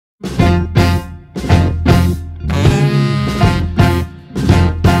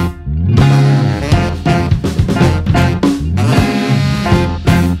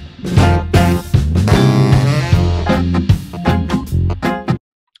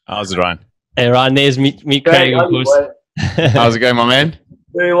How's it, Ryan? Hey, Ryan, there's me Great, Craig, how of you course. doing? How's it going, my man?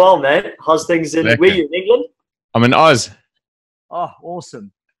 Very well, man. How's things in? Lekker. Were you in England? I'm in Oz. Oh,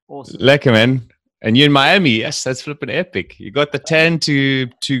 awesome. Lekker, man. And you're in Miami. Yes, that's flipping epic. You got the tan to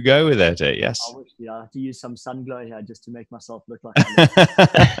go with that, eh? Yes. I wish I have to use some sun glow here just to make myself look like I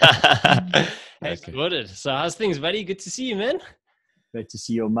look. Hey, Okay. sorted. So how's things, buddy? Good to see you, man. Great to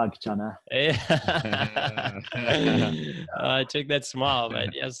see your mug, Chana. Yeah. Check that smile,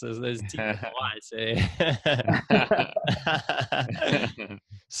 man. Yes, those teeth are white.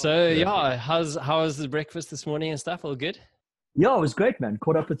 So yeah, how was the breakfast this morning and stuff? All good? Yeah, it was great, man.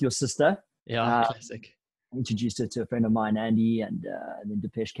 Caught up with your sister. Yeah, classic. Introduced her to a friend of mine, Andy, and then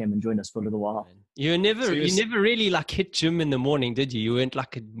Depeche came and joined us for a little while. You never really like hit gym in the morning, did you? You weren't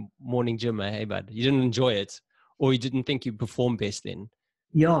like a morning gymmer, hey, bud? You didn't enjoy it, or you didn't think you performed best then?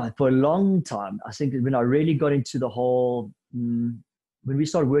 Yeah, for a long time. I think when I really got into the whole, when we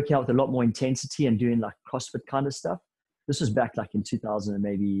started working out with a lot more intensity and doing like CrossFit kind of stuff, this was back like in 2000 and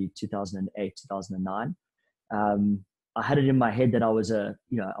maybe 2008, 2009. I had it in my head that I was a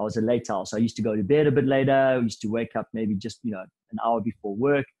late owl. So I used to go to bed a bit later. I used to wake up maybe just, an hour before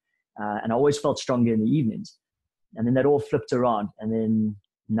work. And I always felt stronger in the evenings. And then that all flipped around. And then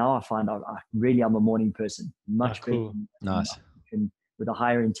now I find out I'm a morning person. Much cool. better. Nice. And with a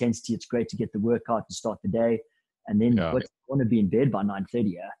higher intensity, it's great to get the workout to start the day. And then I want to be in bed by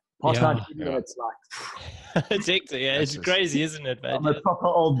 9:30. Past 9:30, it's like... It's hectic. Yeah, it's crazy, isn't it, man? I'm a proper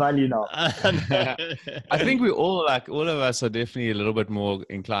old value now. I think we all of us are definitely a little bit more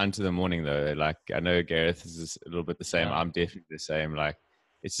inclined to the morning though. Like I know Gareth is a little bit the same. I'm definitely the same. Like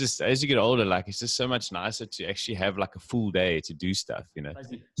it's just as you get older, like it's just so much nicer to actually have like a full day to do stuff,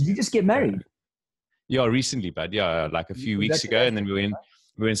 Did you just get married? Yeah, recently, bud. Yeah, like a few weeks ago, and then we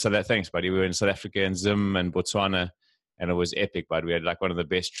were in South. Thanks, buddy. We were in South Africa and Zim and Botswana. And it was epic, bud. We had like one of the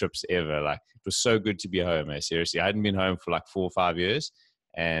best trips ever. Like it was so good to be home, seriously. I hadn't been home for like 4 or 5 years.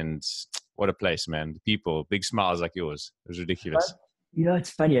 And what a place, man. The people, big smiles like yours. It was ridiculous. But,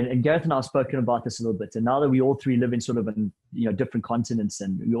 it's funny. And Gareth and I have spoken about this a little bit. And now that we all three live in sort of different continents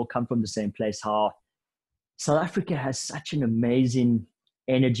and we all come from the same place, how South Africa has such an amazing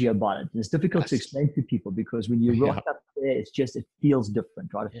energy about it. And it's difficult to explain to people because when you rock up there, it feels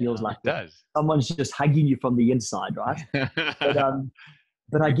different, right? It feels like someone's just hugging you from the inside, right?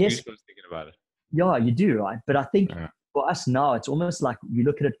 But I guess thinking about it. Yeah, you do, right? But I think for us now, it's almost like we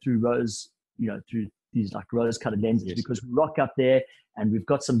look at it through through these like rose-colored lenses because we rock up there and we've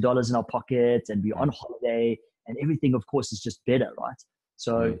got some dollars in our pocket and we're on holiday and everything, of course, is just better, right?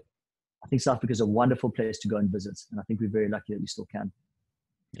 So I think South Africa is a wonderful place to go and visit, and I think we're very lucky that we still can.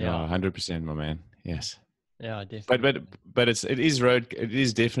 Yeah, 100%, my man. Yes. Yeah, definitely. But it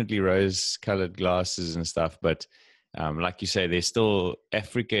is definitely rose-colored glasses and stuff. But like you say, there's still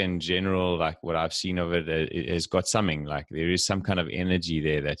Africa in general. Like what I've seen of it has got something. Like there is some kind of energy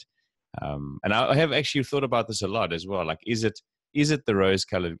there that. And I have actually thought about this a lot as well. Like, is it the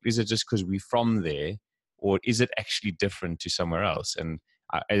rose-colored? Is it just because we're from there, or is it actually different to somewhere else? And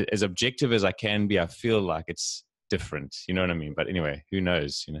as objective as I can be, I feel like it's different, you know what I mean? But anyway, who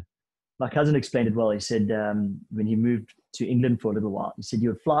knows, My cousin explained it well. He said when he moved to England for a little while, he said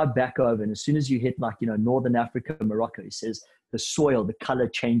you would fly back over, and as soon as you hit Northern Africa, Morocco, he says the soil, the color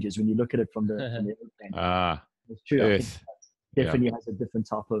changes when you look at it from the airplane. It's true. I think it definitely has a different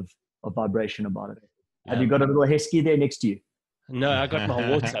type of vibration about it. Have you got a little hesky there next to you? No, I got my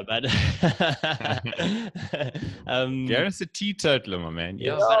water, bud. Gareth's a teetotaler, my man.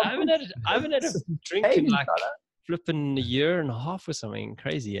 Yeah, but I haven't had a drink in like flipping a year and a half or something.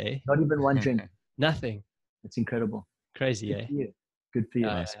 Crazy, eh? Not even one drink. Nothing. It's incredible. Crazy, Good for you.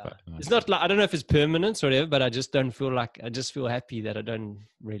 Nice. It's not like, I don't know if it's permanent or whatever, but I just don't feel like, I just feel happy that I don't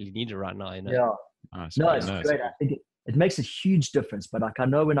really need it right now. Yeah. Nice. No, it's great. I think it makes a huge difference. But like I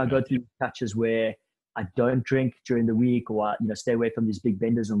know when I go through patches where I don't drink during the week, or stay away from these big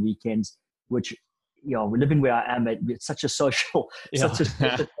benders on weekends, which we're living where I am. It's such a social, such a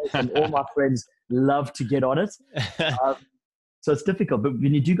social place, and all my friends love to get on it. So it's difficult. But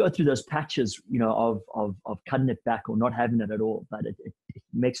when you do go through those patches, of cutting it back or not having it at all, but it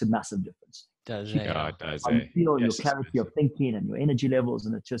makes a massive difference. It does. You feel your clarity of thinking and your energy levels,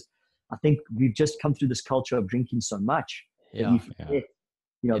 and I think we've just come through this culture of drinking so much that we forget,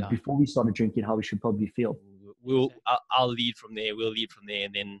 before we started drinking, how we should probably feel. I'll lead from there. We'll lead from there,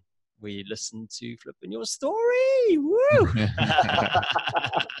 and then we listen to flipping your story. Woo!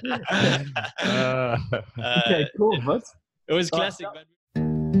 Okay, cool. But it was classic.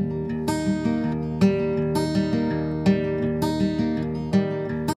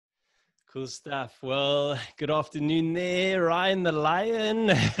 Cool stuff. Well, good afternoon there, Ryan the Lion.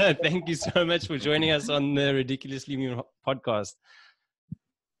 Thank you so much for joining us on the Ridiculously Me podcast.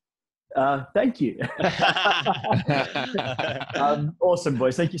 Thank you. Awesome,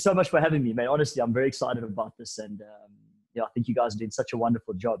 boys. Thank you so much for having me, mate. Honestly, I'm very excited about this. And I think you guys did such a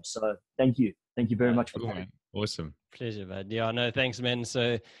wonderful job. So thank you. Thank you very much for coming. Awesome. Pleasure, bud. Yeah, no, thanks, man.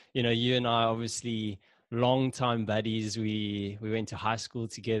 So, you and I obviously long-time buddies. We went to high school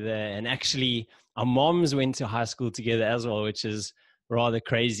together, and actually our moms went to high school together as well, which is rather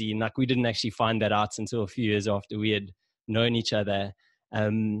crazy. And like, we didn't actually find that out until a few years after we had known each other.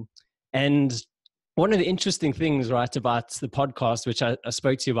 And one of the interesting things, right, about the podcast, which I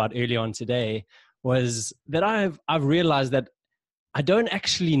spoke to you about earlier on today, was that I've realized that I don't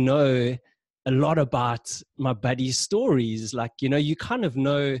actually know a lot about my buddies' stories. Like, you kind of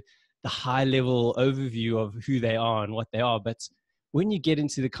know the high level overview of who they are and what they are. But when you get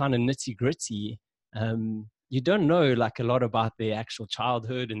into the kind of nitty gritty, you don't know like a lot about their actual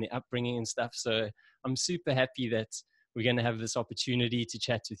childhood and their upbringing and stuff. So I'm super happy that we're going to have this opportunity to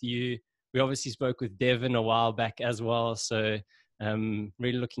chat with you. We obviously spoke with Devin a while back as well. So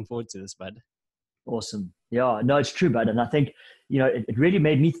really looking forward to this, bud. Awesome. Yeah, no, it's true, bud. And I think, it really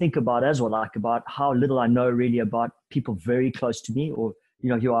made me think about as well, like about how little I know really about people very close to me, or,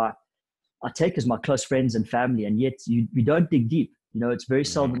 who I take as my close friends and family. And yet we don't dig deep. It's very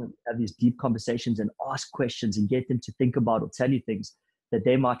seldom to have these deep conversations and ask questions and get them to think about or tell you things that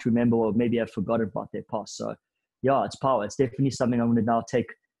they might remember or maybe have forgotten about their past. So yeah, it's power. It's definitely something I'm going to now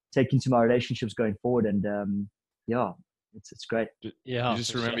take into my relationships going forward. And it's great. Yeah. You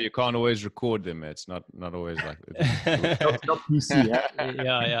just remember, you can't always record them. It's not always like not PC.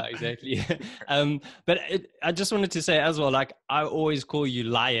 Yeah, exactly. But I just wanted to say as well, like, I always call you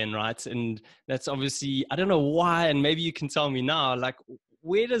Lion, right? And that's obviously, I don't know why, and maybe you can tell me now, like,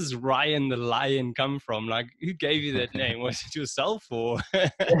 where does Ryan the Lion come from? Like, who gave you that name? Was it yourself or?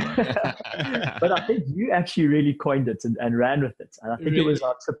 But I think you actually really coined it and ran with it. And I think It was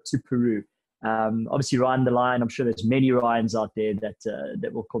our trip to Peru. Obviously Ryan the Lion, I'm sure there's many Ryans out there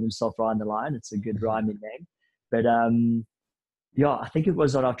that will call themselves Ryan the Lion. It's a good rhyming name. But I think it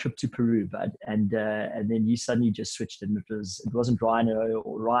was on our trip to Peru, bud. And then you suddenly just switched it, and it wasn't Ryan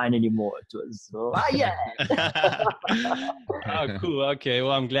or Ryan anymore. It was Lion. Oh, cool. Okay.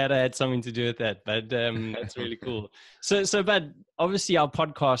 Well, I'm glad I had something to do with that, but that's really cool. So, but obviously our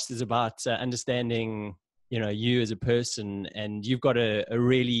podcast is about understanding, you as a person, and you've got a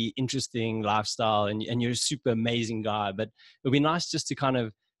really interesting lifestyle, and you're a super amazing guy. But it'd be nice just to kind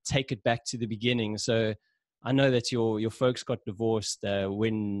of take it back to the beginning. So I know that your folks got divorced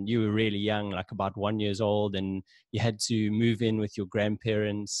when you were really young, like about 1 year old, and you had to move in with your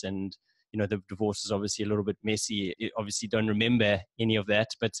grandparents. And the divorce is obviously a little bit messy. You obviously don't remember any of that,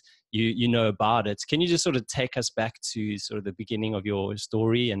 but you know about it. Can you just sort of take us back to sort of the beginning of your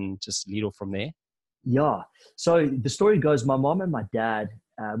story and just lead off from there? Yeah. So the story goes, my mom and my dad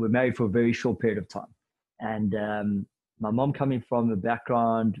were married for a very short period of time. And my mom coming from a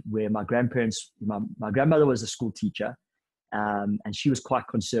background where my grandparents, my grandmother was a school teacher, and she was quite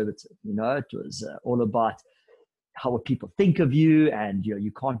conservative. It was all about how would people think of you, and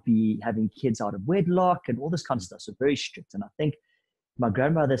you can't be having kids out of wedlock and all this kind of stuff. So very strict. And I think my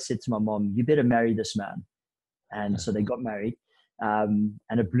grandmother said to my mom, "You better marry this man." And so they got married, and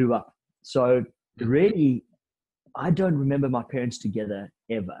it blew up. So really, I don't remember my parents together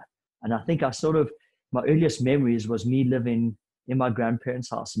ever. And I think my earliest memories was me living in my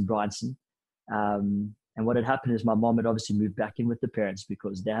grandparents' house in Bryanston. And what had happened is my mom had obviously moved back in with the parents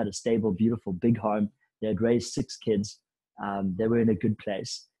because they had a stable, beautiful, big home. They had raised 6 kids. They were in a good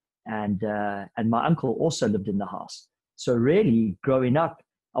place. And my uncle also lived in the house. So really, growing up,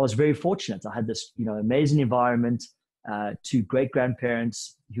 I was very fortunate. I had this, amazing environment, 2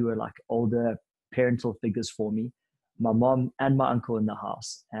 great-grandparents who were like older parental figures for me, my mom and my uncle in the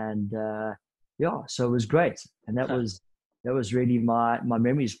house. And so it was great. And that was really my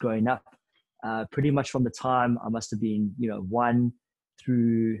memories growing up, pretty much from the time I must have been 1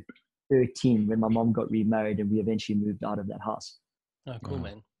 through 13 when my mom got remarried and we eventually moved out of that house. Oh, cool,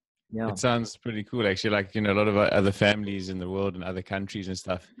 man. Yeah, it sounds pretty cool actually. Like, a lot of other families in the world and other countries and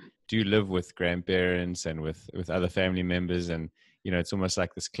stuff do live with grandparents and with other family members, and it's almost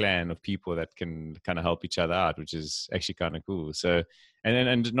like this clan of people that can kind of help each other out, which is actually kind of cool. So,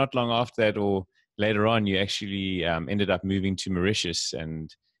 and not long after that, or later on, you actually ended up moving to Mauritius.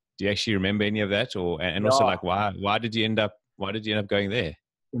 And do you actually remember any of that? And also, like, why did you end up going there?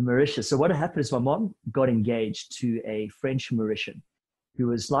 In Mauritius. So what happened is my mom got engaged to a French Mauritian who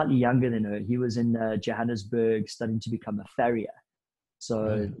was slightly younger than her. He was in Johannesburg studying to become a farrier.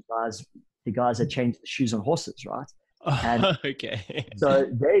 So the guys had changed the shoes on horses, right? And okay. so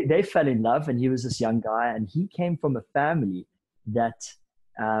they fell in love, and he was this young guy, and he came from a family that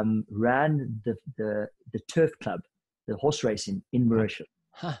ran the turf club, the horse racing in Mauritius.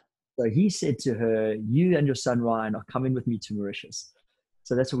 Huh. So he said to her, "You and your son Ryan are coming with me to Mauritius."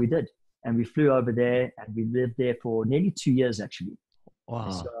 So that's what we did, and we flew over there, and we lived there for nearly 2 years actually. Wow.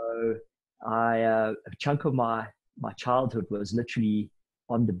 So a chunk of my childhood was literally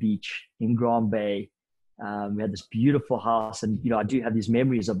on the beach in Grand Bay. We had this beautiful house, and I do have these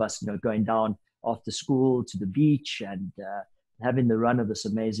memories of us, going down after school to the beach and having the run of this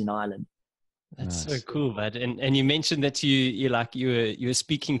amazing island. That's Nice. so cool, bud. And you mentioned that you were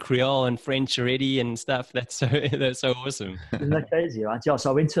speaking Creole and French already and stuff. That's so awesome. Isn't that crazy, right? Yeah. So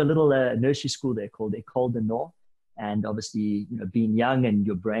I went to a little nursery school there called Extraordinaire, and obviously, being young and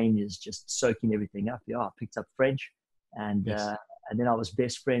your brain is just soaking everything up. Yeah, I picked up French, and Yes. and then I was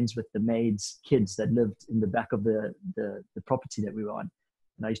best friends with the maids' kids that lived in the back of the property that we were on.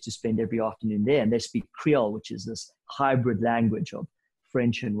 And I used to spend every afternoon there, and they speak Creole, which is this hybrid language of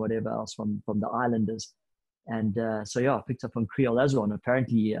French and whatever else from the islanders. And so, yeah, I picked up on Creole as well. And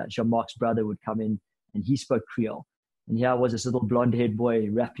apparently Jean-Marc's brother would come in and he spoke Creole. And here I was, this little blonde-haired boy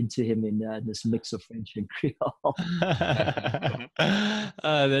rapping to him in this mix of French and Creole.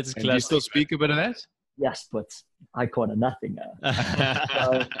 That's classic. And do you still speak a bit of that? Yes, but I caught nothing.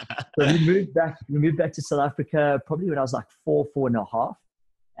 So we moved back to South Africa probably when I was like 4 and a half.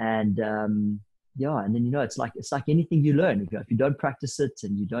 And and then it's like anything you learn. If you don't practice it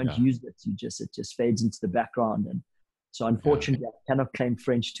and you don't use it, it just fades into the background. And so unfortunately, I cannot claim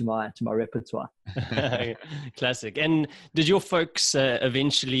French to my repertoire. Classic. And did your folks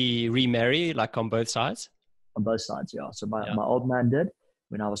eventually remarry, like on both sides? On both sides, yeah. So my old man did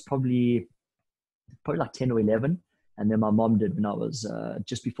when I was probably like 10 or 11, and then my mom did when I was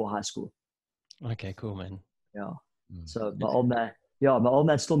just before high school. Okay, cool, man. Yeah. So my old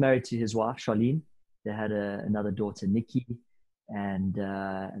man's still married to his wife, Charlene. They had another daughter, Nikki, and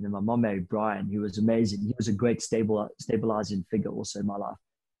then my mom married Brian, who was amazing. He was a great stabilizing figure also in my life.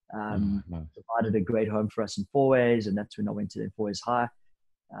 Provided a great home for us in Fourways, and that's when I went to the Fourways High.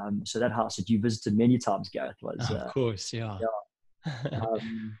 So that house that you visited many times, Gareth, was of course, yeah.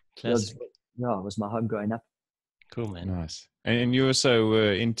 Classic. It was my home growing up. Cool, man. Nice. And you also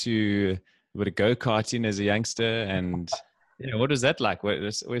were into a bit of go-karting as a youngster, and what was that like?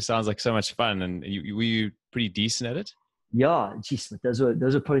 It sounds like so much fun. And were you pretty decent at it? Yeah, geez, those were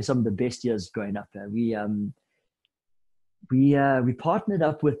probably some of the best years growing up. We partnered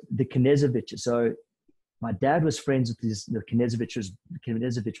up with the Knezoviches. So my dad was friends with the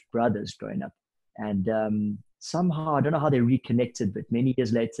Knezovich brothers growing up, and somehow I don't know how they reconnected, but many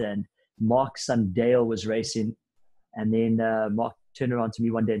years later, and Mark's son Dale was racing, and then Mark turned around to me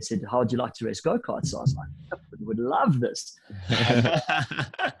one day and said, "How would you like to race go-karts?" So I was like, "I would love this."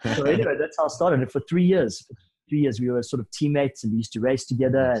 So anyway, that's how I started it for 3 years. For 3 years, we were sort of teammates, and we used to race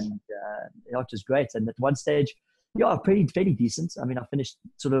together, and it was great. And at one stage, pretty decent. I mean, I finished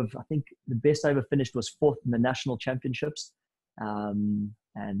I think the best I ever finished was 4th in the national championships, and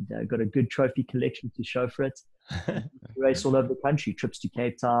got a good trophy collection to show for it. Race all over the country, trips to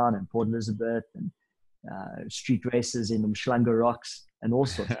Cape Town and Port Elizabeth, and street races in the Mshlanga Rocks and all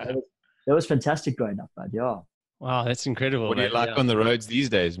sorts. That was fantastic growing up, but Wow, that's incredible. What do you like on the roads these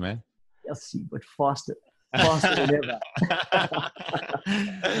days, man? Yes, but faster than ever.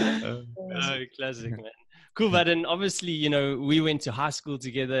 Classic, man. Cool, but and obviously, we went to high school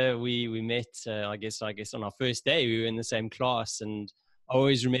together. We met, I guess on our first day, we were in the same class, and I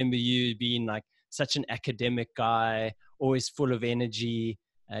always remember you being like such an academic guy, always full of energy.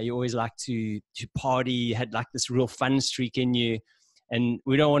 You always liked to party. You had like this real fun streak in you. And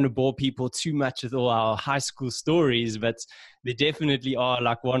we don't want to bore people too much with all our high school stories, but there definitely are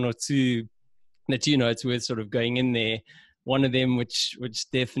like one or two that, it's worth sort of going in there. One of them, which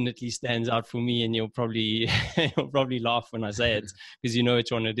definitely stands out for me, and you'll probably laugh when I say it because you know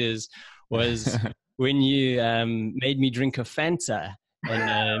which one it is, was when you made me drink a Fanta.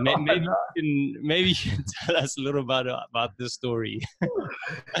 And maybe you can tell us a little about this story.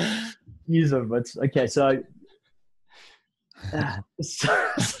 Okay, so so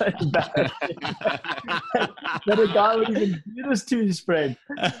bad. But a guy would even do this to his friend.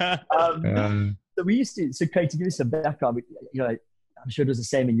 So we used to, Craig, to give you some background, I'm sure it was the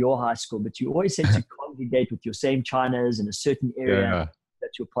same in your high school, but you always said to congregate with your same Chinas in a certain area.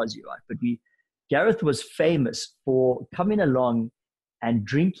 That's your posse, right? But Gareth was famous for coming along and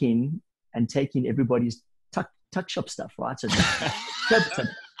drinking and taking everybody's tuck shop stuff, right? So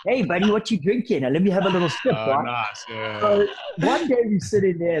hey, buddy, what you drinking? And let me have a little sip, right? Nice. Yeah. So one day we sit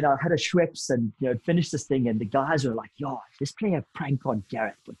in there and I had a Schweppes and, finished this thing. And the guys were like, yo, let's play a prank on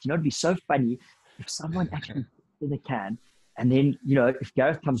Gareth. But, it'd be so funny if someone actually puts in a can. And then, if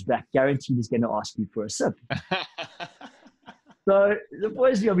Gareth comes back, guaranteed he's going to ask you for a sip. So the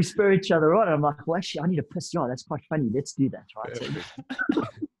boys, we spur each other on. I'm like, well, actually, I need to piss. Yeah, that's quite funny. Let's do that, right? So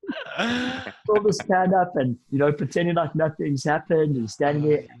pull this can up and, pretending like nothing's happened and standing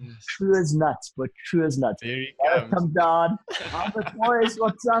there, true as nuts, but true as nuts. There he comes. Come down. I'm the boys,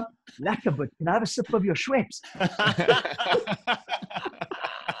 what's up? Lekker, but can I have a sip of your Schweppes?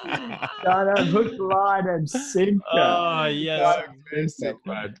 Hook, line, and sinker. Oh, yes.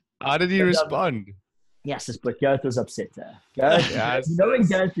 How did he respond? Yes, but Gareth was upset. Gareth, when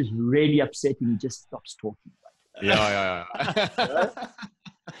Gareth is really upset, he just stops talking. Yeah.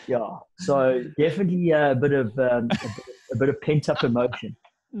 Yeah. So definitely a bit of pent up emotion.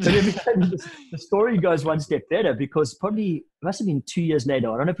 But the story goes one step better because probably it must have been 2 years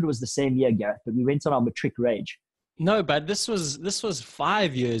later. I don't know if it was the same year, Gareth, but we went on our matric rage. No, but this was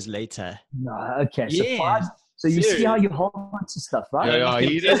 5 years later. No, okay. So so you see how you hold on to stuff, right? Yeah,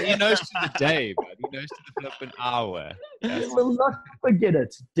 he knows to the day, but he knows to the flipping hour. He will not forget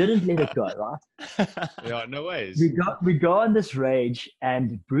it. Didn't let it go, right? Yeah, no ways. We go on this rage,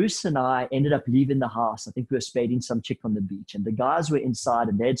 and Bruce and I ended up leaving the house. I think we were spading some chick on the beach, and the guys were inside,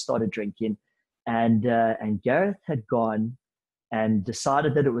 and they had started drinking, and Gareth had gone and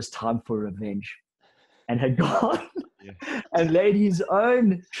decided that it was time for revenge, and had gone and laid his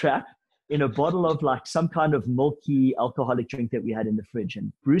own trap in a bottle of like some kind of milky alcoholic drink that we had in the fridge.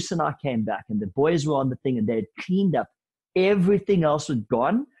 And Bruce and I came back and the boys were on the thing and they had cleaned up. Everything else was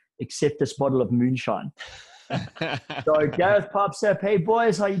gone except this bottle of moonshine. So Gareth pops up, hey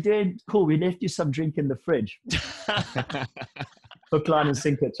boys, how you doing? Cool, we left you some drink in the fridge. Hook, line, and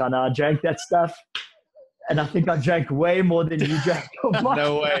sinker, China. I drank that stuff. And I think I drank way more than you drank.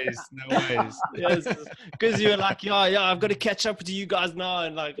 No ways. Yes, because you were like, yeah, I've got to catch up to you guys now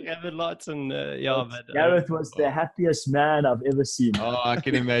and like have a lot. And but Gareth was the happiest man I've ever seen. Oh, I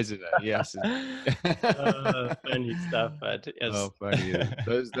can imagine that. Yes. Funny stuff, but yes. Oh, funny. Yeah.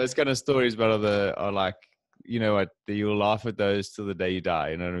 Those kind of stories, but are like, you'll laugh at those till the day you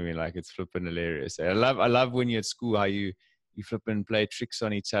die. You know what I mean? Like it's flipping hilarious. I love when you're at school how you flip and play tricks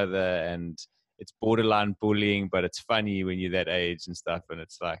on each other and it's borderline bullying, but it's funny when you're that age and stuff. And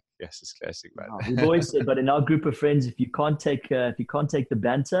it's like, yes, it's classic, man. We've always said, but in our group of friends, if you can't take the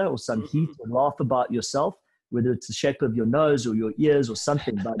banter or some heat and laugh about yourself, whether it's the shape of your nose or your ears or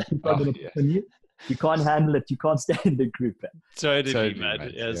something, but if you can't handle it, you can't stay in the group. Totally,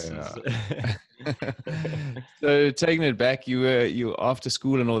 man. Yes. Yeah. So taking it back, you after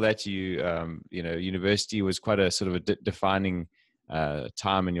school and all that, university was quite a sort of a defining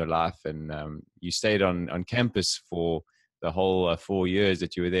time in your life, and you stayed on campus for the whole 4 years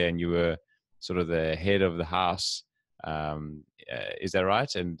that you were there, and you were sort of the head of the house. Is that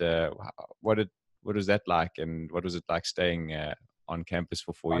right? And what was that like, and what was it like staying on campus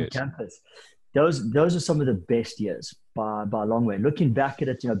for 4 years? On campus, those are some of the best years by a long way. Looking back at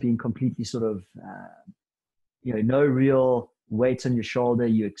it, being completely sort of no real weight on your shoulder,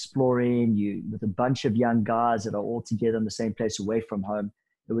 you're exploring, with a bunch of young guys that are all together in the same place away from home.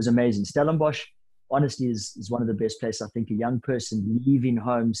 It was amazing. Stellenbosch, honestly, is one of the best places I think a young person leaving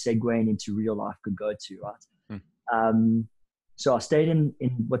home, segueing into real life could go to, right? So I stayed in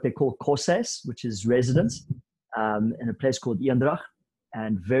what they call Kosses, which is residence, in a place called Eendrag,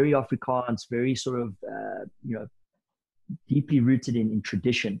 and very Afrikaans, very sort of, deeply rooted in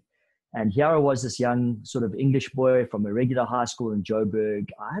tradition. And here I was, this young sort of English boy from a regular high school in Joburg.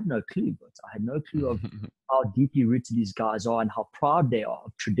 I had no clue, but I had no clue of how deeply rooted these guys are and how proud they are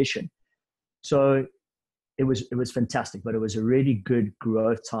of tradition. So it was fantastic, but it was a really good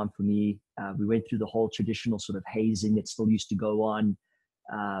growth time for me. We went through the whole traditional sort of hazing that still used to go on,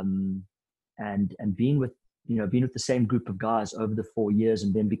 and being with the same group of guys over the 4 years,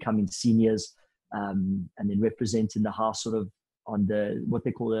 and then becoming seniors, and then representing the house sort of on what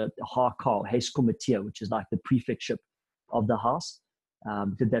they call a Hawell, Huiskomiteer, which is like the prefectship of the house.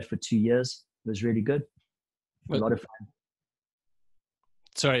 Did that for 2 years. It was really good. A lot of fun.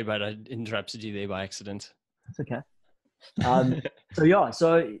 Sorry, but I interrupted you there by accident. That's okay.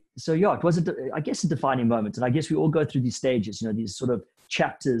 So it was I guess a defining moment, and I guess we all go through these stages, these sort of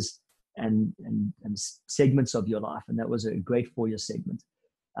chapters and segments of your life, and that was a great 4-year segment.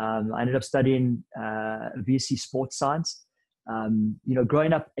 I ended up studying BSc Sports Science.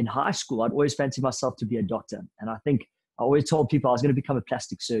 Growing up in high school, I'd always fancied myself to be a doctor. And I think I always told people I was going to become a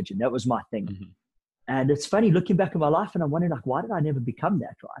plastic surgeon. That was my thing. And it's funny looking back at my life, and I'm wondering, like, why did I never become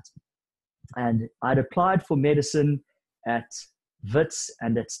that, right? And I'd applied for medicine at Wits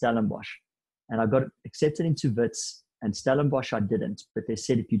and at Stellenbosch. And I got accepted into Wits, and Stellenbosch I didn't. But they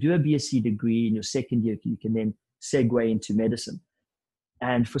said, if you do a BSc degree in your second year, you can then segue into medicine.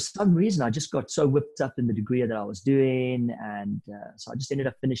 And for some reason, I just got so whipped up in the degree that I was doing. And so I just ended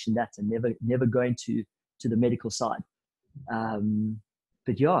up finishing that and never going to the medical side.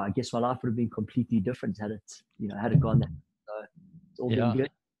 But yeah, I guess my life would have been completely different had it gone there. So it's all been good.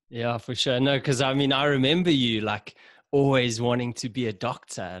 Yeah, for sure. No, because I mean, I remember you like always wanting to be a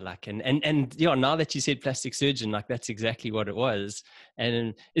doctor, like, and yeah, now that you said plastic surgeon, like that's exactly what it was.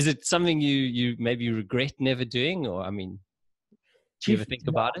 And is it something you maybe regret never doing, or I mean, do you ever think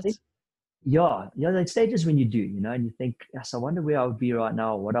about it? Yeah, there's stages when you do, and you think, yes, I wonder where I would be right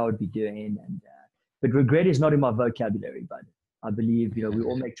now, what I would be doing, but regret is not in my vocabulary. But I believe, we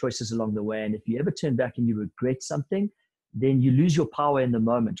all make choices along the way. And if you ever turn back and you regret something, then you lose your power in the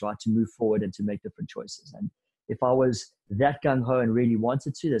moment, right, to move forward and to make different choices. And if I was that gung-ho and really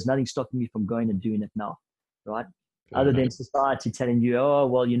wanted to, there's nothing stopping me from going and doing it now, right? Other than society telling you, oh,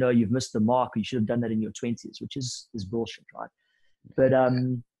 well, you've missed the mark, or you should have done that in your 20s, which is bullshit, right? But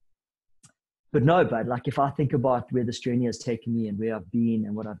no, but like if I think about where this journey has taken me and where I've been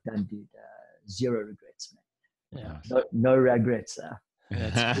and what I've done, dude, zero regrets, man. Yeah. No regrets.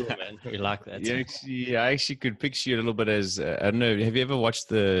 That's cool, man. We like that. Yeah, I actually could picture you a little bit as, I don't know, have you ever watched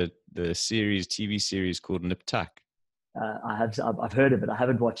the TV series called Nip Tuck? I've heard of it. I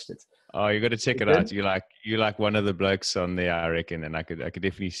haven't watched it. Oh, you got to check it out. You like one of the blokes on there, I reckon, and I could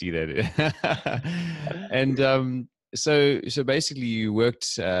definitely see that. And so basically, you worked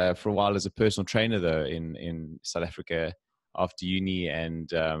for a while as a personal trainer though in South Africa after uni, and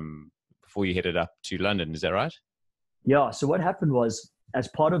before you headed up to London. Is that right? Yeah. So what happened was, as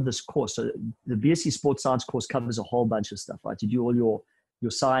part of this course, so the BSc Sports Science course covers a whole bunch of stuff, right? You do all your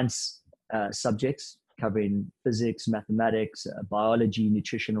science subjects, covering physics, mathematics, biology,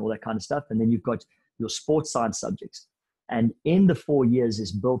 nutrition, all that kind of stuff. And then you've got your sports science subjects. And in the 4 years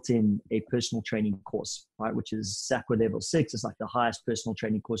is built in a personal training course, right? Which is SACWA level 6. It's like the highest personal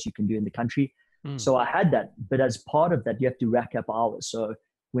training course you can do in the country. So I had that, but as part of that, you have to rack up hours. So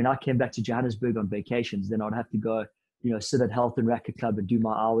when I came back to Johannesburg on vacations, then I'd have to go, sit at Health and Racket Club and do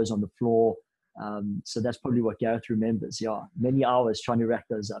my hours on the floor. So that's probably what Gareth remembers. Yeah, many hours trying to rack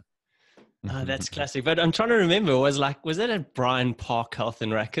those up. Oh, that's classic. But I'm trying to remember, was that at Bryan Park Health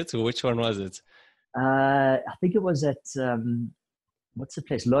and Racket, or which one was it? I think it was at, what's the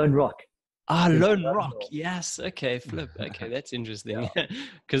place? Lone Rock. Lone Rock. Yes. Okay. Flip. Okay. That's interesting.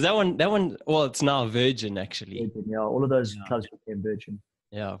 Because that one, well, it's now Virgin actually. Virgin, yeah. All of those clubs became Virgin.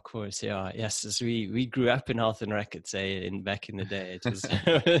 Yeah, of course. Yeah. Yes. As we grew up in Health and Rackets, back in the day. It was,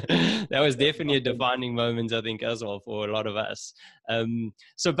 that was definitely a defining moment, I think, as well, for a lot of us.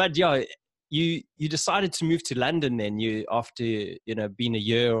 But yeah, you decided to move to London then, after being a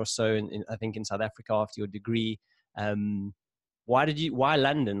year or so I think in South Africa after your degree. Why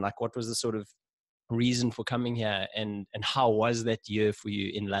London? Like, what was the sort of reason for coming here, and how was that year for you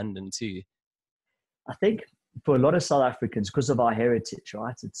in London too? I think for a lot of South Africans, because of our heritage,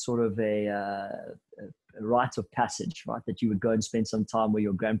 right, it's sort of a rite of passage, right, that you would go and spend some time where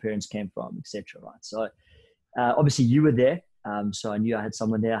your grandparents came from, etc. Right. So obviously you were there. So I knew I had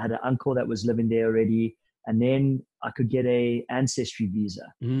someone there. I had an uncle that was living there already. And then I could get a ancestry visa.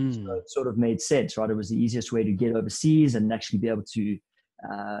 So it sort of made sense, right? It was the easiest way to get overseas and actually be able to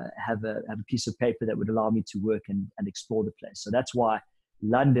have a piece of paper that would allow me to work and explore the place. So that's why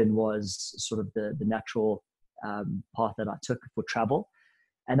London was sort of the natural path that I took for travel.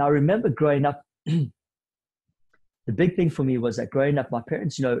 And I remember growing up, the big thing for me was that growing up, my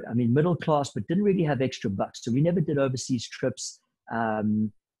parents, middle class, but didn't really have extra bucks. So we never did overseas trips.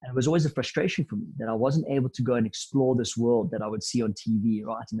 And it was always a frustration for me that I wasn't able to go and explore this world that I would see on TV,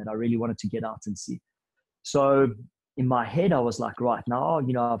 right? And that I really wanted to get out and see. So in my head, I was like, right now,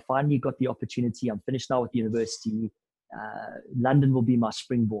 I've finally got the opportunity. I'm finished now with the university. London will be my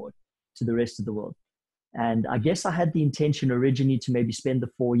springboard to the rest of the world. And I guess I had the intention originally to maybe spend the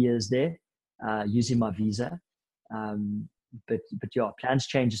 4 years there using my visa. But yeah, plans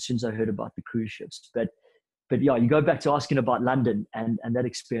changed as soon as I heard about the cruise ships. But yeah, you go back to asking about London and that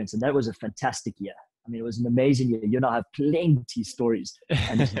experience, and that was a fantastic year. I mean, it was an amazing year. I have plenty stories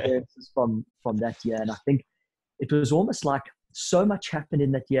and experiences from that year. And I think it was almost like so much happened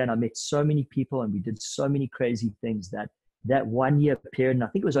in that year, and I met so many people, and we did so many crazy things that 1 year period. And I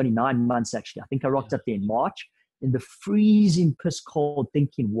think it was only 9 months, actually. I think I rocked up there in March in the freezing piss cold,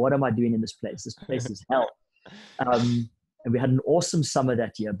 thinking, what am I doing in this place? This place is hell. And we had an awesome summer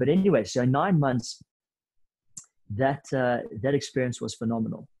that year. But anyway, so in 9 months, that experience was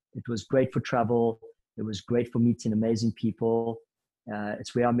phenomenal. It was great for travel. It was great for meeting amazing people.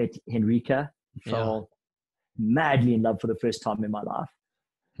 It's where I met Henrika. Fell madly in love for the first time in my life.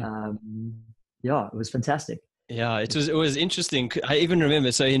 It was fantastic. Yeah, it was interesting. I even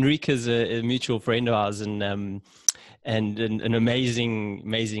remember. So Henrika's a mutual friend of ours, and an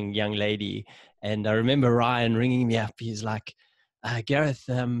amazing young lady. And I remember Ryan ringing me up. He's like, Gareth,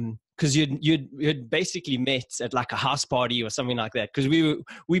 because you'd basically met at like a house party or something like that. Because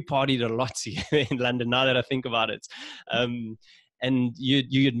we partied a lot together in London. Now that I think about it, and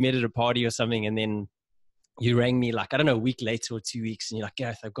you'd met at a party or something, and then you rang me like, I don't know, a week later or 2 weeks, and you're like,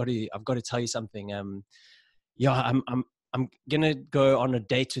 Gareth, I've got to tell you something. I'm gonna go on a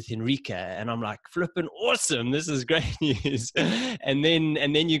date with Henrika, and I'm like, flipping awesome, this is great news. and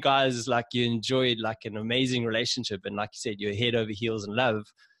then you guys, like, you enjoyed like an amazing relationship, and like you said, you're head over heels in love.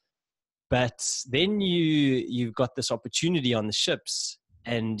 But then you've got this opportunity on the ships,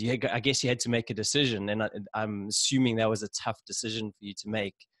 and I guess you had to make a decision, and I'm assuming that was a tough decision for you to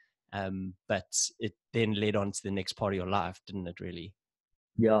make. But it then led on to the next part of your life, didn't it, really?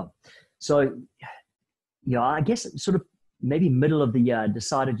 Yeah. So, I guess sort of maybe middle of the year, I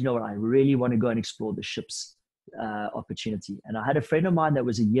decided, you know what, I really want to go and explore the ships opportunity. And I had a friend of mine that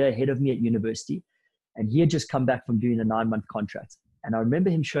was a year ahead of me at university, and he had just come back from doing a 9-month contract. And I remember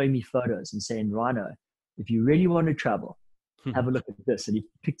him showing me photos and saying, Rhino, if you really want to travel, have a look at this. And he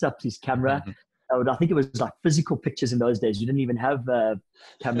picked up his camera. I think it was like physical pictures in those days. You didn't even have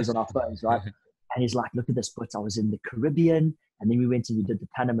cameras on our phones, right? And he's like, look at this, but I was in the Caribbean, and then we went and we did the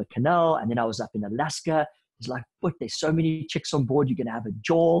Panama Canal, and then I was up in Alaska. He's like, but there's so many chicks on board, you're going to have a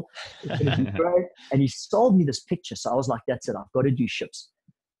jaw. It's going to be great. And he sold me this picture. So I was like, that's it, I've got to do ships.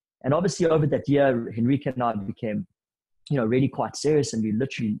 And obviously over that year, Henrika and I became, really quite serious, and we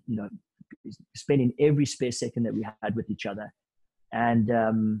literally, spending every spare second that we had with each other. And,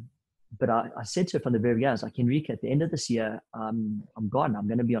 but I said to her from the very beginning, I was like, Henrika, at the end of this year, I'm gone. I'm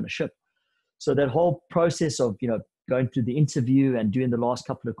going to be on a ship. So that whole process of, going through the interview and doing the last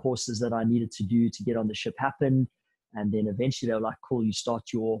couple of courses that I needed to do to get on the ship happened. And then eventually they were like, cool, you start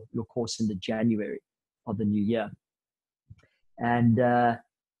your course in the January of the new year. And,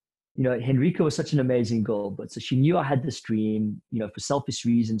 Henrika was such an amazing girl, but so she knew I had this dream, for selfish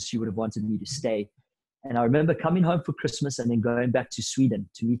reasons, she would have wanted me to stay. And I remember coming home for Christmas and then going back to Sweden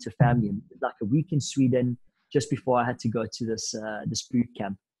to meet her family, and like a week in Sweden just before I had to go to this boot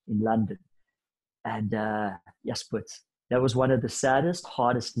camp in London. And yes, but that was one of the saddest,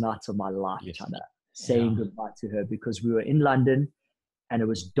 hardest nights of my life, saying goodbye to her, because we were in London and it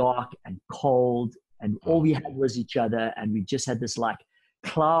was dark and cold, and all we had was each other, and we just had this like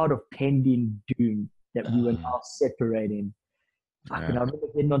cloud of pending doom that we were now separating. And I remember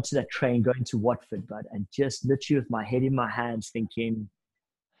getting onto that train going to Watford, and just literally with my head in my hands thinking,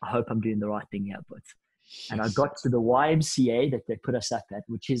 I hope I'm doing the right thing here, but. And I got to the YMCA that they put us up at,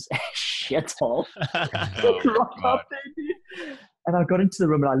 which is a shithole. And I got into the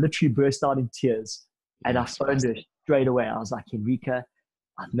room and I literally burst out in tears. And I phoned her straight away. I was like, Henrika,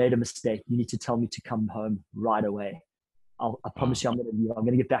 I've made a mistake. You need to tell me to come home right away. I promise you I'm going to leave. I'm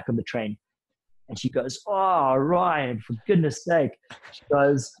going to get back on the train. And she goes, oh, Ryan, for goodness sake. She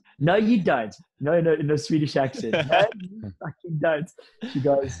goes, no, you don't. No, in a Swedish accent. No, you fucking don't. She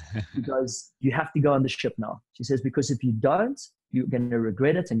goes, you have to go on the ship now. She says, because if you don't, you're going to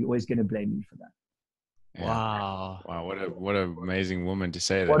regret it, and you're always going to blame me for that. Yeah. Wow. What an amazing woman to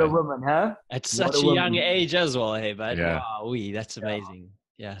say that. What a woman, huh? At such a young age as well, hey, bud. Yeah. Wow, that's amazing.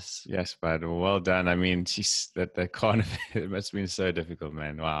 Yes, bud. Well done. I mean, that can't it must have been so difficult,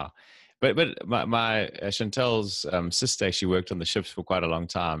 man. Wow. But my Chantel's sister, she worked on the ships for quite a long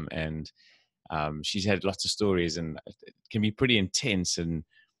time, and she's had lots of stories, and it can be pretty intense and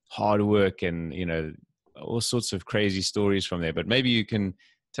hard work, and all sorts of crazy stories from there. But maybe you can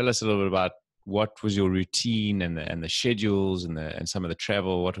tell us a little bit about what was your routine and the schedules and some of the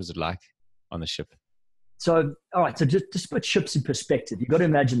travel. What was it like on the ship? So, all right. So just put ships in perspective. You've got to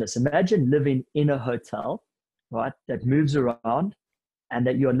imagine this. Imagine living in a hotel, right, that moves around, and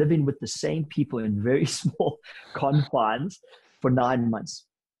that you're living with the same people in very small confines for 9 months.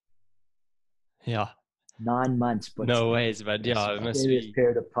 Yeah. 9 months. But no ways, but yeah, it must be a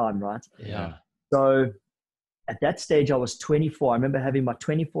period of time, right? Yeah. So at that stage, I was 24. I remember having my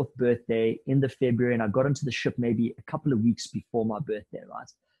 24th birthday in the February, and I got onto the ship maybe a couple of weeks before my birthday, right?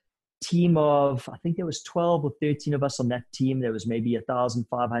 Team of, I think there was 12 or 13 of us on that team. There was maybe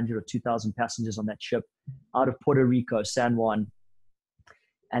 1,500 or 2,000 passengers on that ship out of Puerto Rico, San Juan.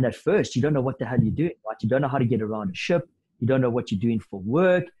 And at first, you don't know what the hell you're doing, right? You don't know how to get around a ship. You don't know what you're doing for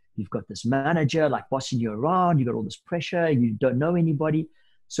work. You've got this manager like bossing you around. You got all this pressure. You don't know anybody.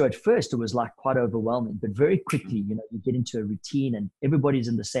 So at first it was like quite overwhelming, but very quickly, you get into a routine and everybody's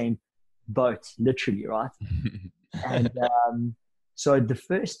in the same boat, literally, right? And so the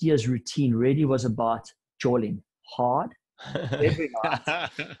first year's routine really was about jawling hard every night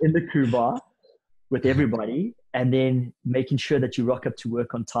in the crew bar with everybody, and then making sure that you rock up to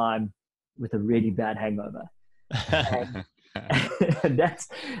work on time with a really bad hangover. And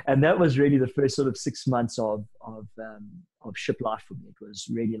that was really the first sort of 6 months of ship life for me. It was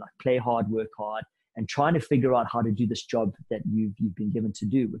really like play hard, work hard, and trying to figure out how to do this job that you've been given to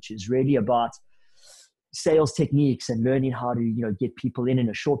do, which is really about sales techniques and learning how to get people in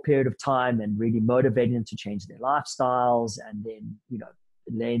a short period of time and really motivating them to change their lifestyles, and then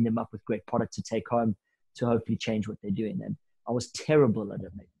laying them up with great product to take home to hopefully change what they're doing. And I was terrible at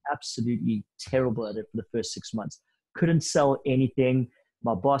it, mate. Absolutely terrible at it for the first 6 months. Couldn't sell anything.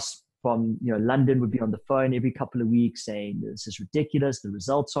 My boss from London would be on the phone every couple of weeks saying, this is ridiculous, the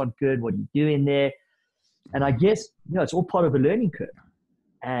results aren't good, what are you doing there? And I guess it's all part of a learning curve.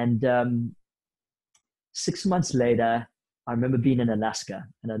 And 6 months later, I remember being in Alaska,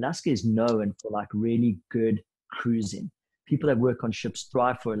 and Alaska is known for like really good cruising. People that work on ships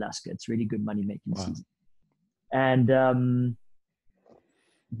thrive for Alaska. It's really good money making season. And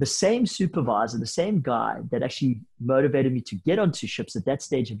the same supervisor, the same guy that actually motivated me to get onto ships at that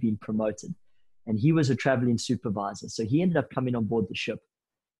stage had been promoted. And he was a traveling supervisor. So he ended up coming on board the ship.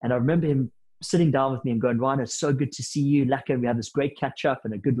 And I remember him sitting down with me and going, Ryan, it's so good to see you. Laka, we have this great catch up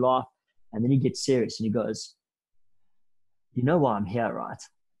and a good laugh. And then he gets serious and he goes, you know why I'm here, right?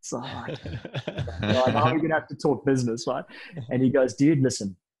 So I'm like, now we're going to have to talk business, right? And he goes, dude,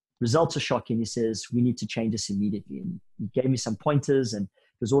 listen, results are shocking. He says, we need to change this immediately. And he gave me some pointers, and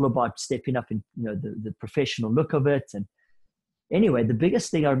it was all about stepping up in the professional look of it. And anyway, the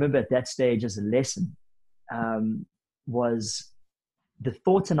biggest thing I remember at that stage as a lesson was the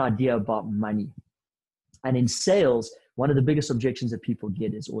thought and idea about money. And in sales, one of the biggest objections that people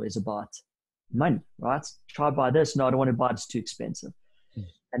get is always about money, right? Try buy this. No, I don't want to buy it. It's too expensive.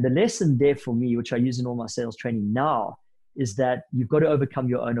 And the lesson there for me, which I use in all my sales training now, is that you've got to overcome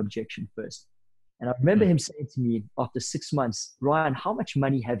your own objection first. And I remember him saying to me after 6 months, Ryan, how much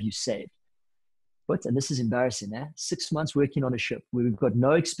money have you saved? But, and this is embarrassing, 6 months working on a ship where we've got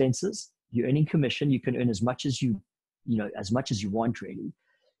no expenses, you're earning commission, you can earn as much as you want really.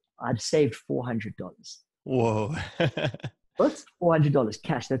 I'd saved $400. Whoa. But $400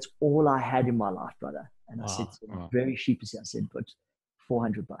 cash, that's all I had in my life, brother. And I said to him, very sheepishly, I said, but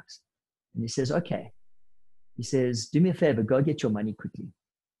 $400. And he says, okay. He says, do me a favor, go get your money quickly.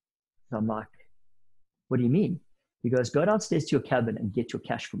 So I'm like, what do you mean? He goes, go downstairs to your cabin and get your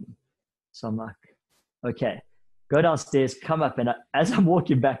cash for me. So I'm like, okay. Go downstairs, come up. And as I'm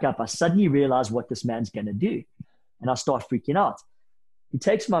walking back up, I suddenly realize what this man's going to do. And I start freaking out. He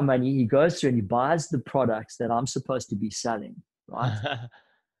takes my money, he goes through and he buys the products that I'm supposed to be selling, right?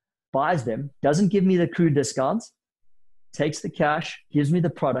 Buys them, doesn't give me the crew discount, takes the cash, gives me the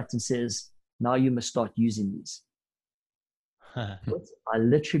product and says, now you must start using these. I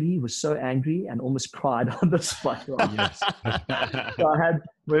literally was so angry and almost cried on the spot. Right? So I had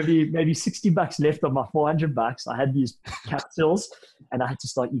maybe $60 left of my $400. I had these capsules and I had to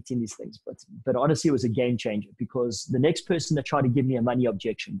start eating these things. But honestly, it was a game changer, because the next person that tried to give me a money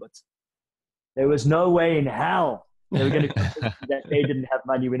objection, but there was no way in hell they were going to convince me that they didn't have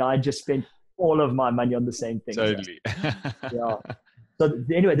money when I just spent all of my money on the same thing. Totally. Yeah. So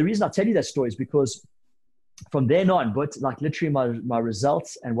anyway, the reason I tell you that story is because from then on, but like literally my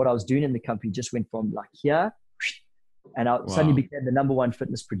results and what I was doing in the company just went from like here, and I suddenly became the number one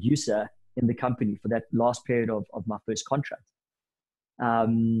fitness producer in the company for that last period of my first contract.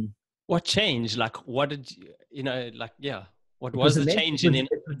 What changed? Like, what did what was the change in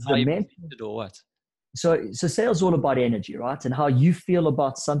how you did or what? So sales is all about energy, right? And how you feel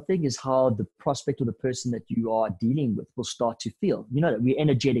about something is how the prospect or the person that you are dealing with will start to feel. You know that we're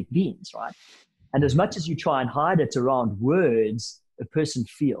energetic beings, right? And as much as you try and hide it around words, a person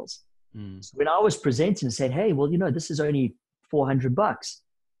feels. So when I was presenting and saying, hey, well, this is only $400.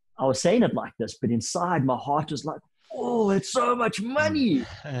 I was saying it like this, but inside my heart was like, oh, it's so much money.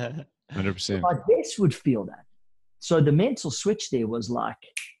 100%. So my guests would feel that. So the mental switch there was like,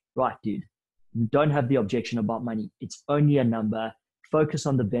 right, dude, don't have the objection about money. It's only a number. Focus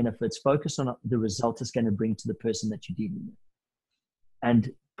on the benefits. Focus on the result it's going to bring to the person that you're dealing with.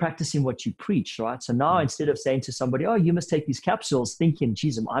 And practicing what you preach, right? So now instead of saying to somebody, oh, you must take these capsules, thinking,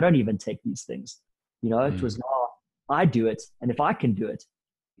 geez, I don't even take these things. It was now I do it. And if I can do it,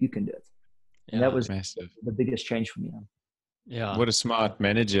 you can do it. And that was massive. The biggest change for me. Yeah. What a smart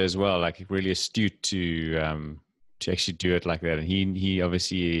manager as well, like really astute to actually do it like that. And he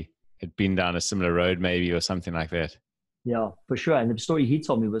obviously had been down a similar road maybe or something like that. Yeah, for sure. And the story he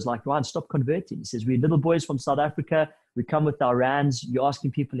told me was like, Ryan, stop converting. He says, we're little boys from South Africa. We come with our rands. You're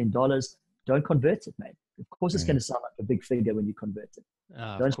asking people in dollars. Don't convert it, mate. Of course, it's going to sound like a big figure when you convert it.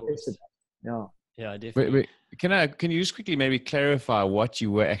 Don't stress it. Yeah. Yeah, definitely. Can you just quickly maybe clarify what you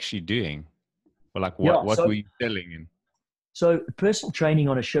were actually doing? Or like what were you selling in? So personal training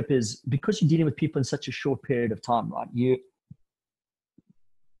on a ship is, because you're dealing with people in such a short period of time, right? You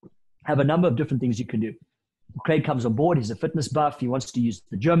have a number of different things you can do. Craig comes on board. He's a fitness buff. He wants to use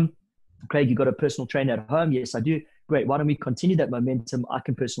the gym. Craig, you got a personal trainer at home? Yes, I do. Great. Why don't we continue that momentum? I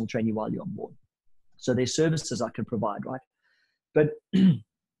can personal train you while you're on board. So there's services I can provide, right? But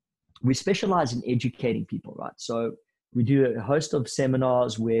we specialize in educating people, right? So we do a host of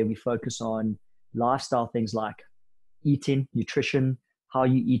seminars where we focus on lifestyle things like eating, nutrition, how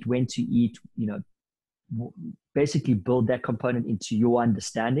you eat, when to eat, basically build that component into your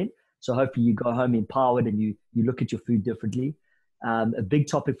understanding. So hopefully you go home empowered and you look at your food differently. A big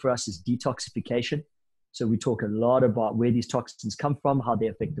topic for us is detoxification. So we talk a lot about where these toxins come from, how they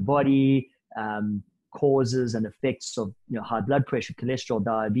affect the body, causes and effects of high blood pressure, cholesterol,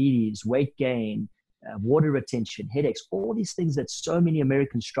 diabetes, weight gain, water retention, headaches, all these things that so many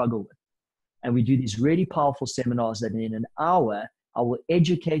Americans struggle with. And we do these really powerful seminars that in an hour, I will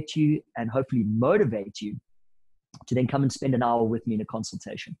educate you and hopefully motivate you to then come and spend an hour with me in a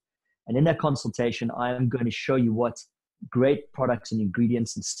consultation. And in that consultation, I am going to show you what great products and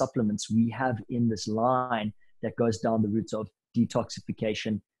ingredients and supplements we have in this line that goes down the route of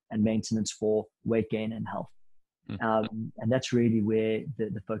detoxification and maintenance for weight gain and health. And that's really where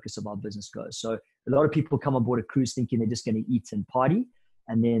the focus of our business goes. So a lot of people come on board a cruise thinking they're just going to eat and party.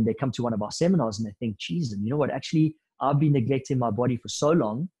 And then they come to one of our seminars and they think, geez, you know what? Actually, I've been neglecting my body for so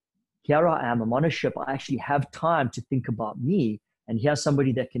long. Here I am, I'm on a ship. I actually have time to think about me. And here's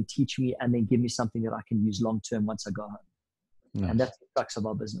somebody that can teach me and then give me something that I can use long-term once I go home. Nice. And that's the crux of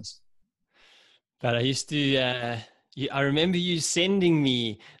our business. But I used to, I remember you sending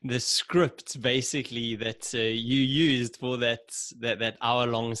me the script basically that you used for that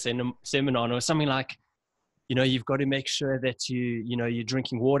hour-long seminar, and it was something like, you've got to make sure that you're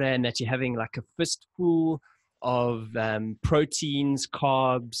drinking water and that you're having like a fistful of proteins,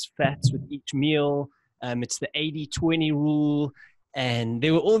 carbs, fats with each meal. It's the 80-20 rule. And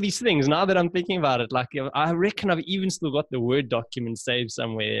there were all these things. Now that I'm thinking about it, like I reckon I've even still got the Word document saved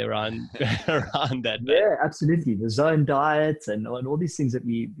somewhere around that. Yeah, absolutely. The zone diet and all these things that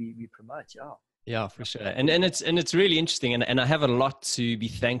we promote. Yeah. Yeah, for sure. And it's really interesting. And I have a lot to be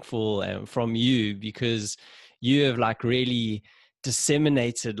thankful from you, because you have like really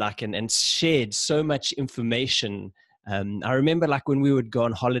disseminated and shared so much information. I remember like when we would go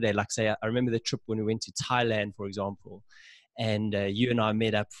on holiday, like say, I remember the trip when we went to Thailand, for example. And you and I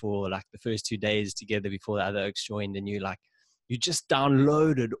met up for like the first 2 days together before the other oaks joined. And you just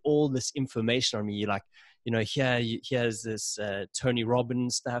downloaded all this information on me. You're like, here's this Tony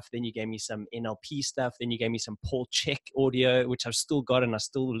Robbins stuff. Then you gave me some NLP stuff. Then you gave me some Paul Chek audio, which I've still got and I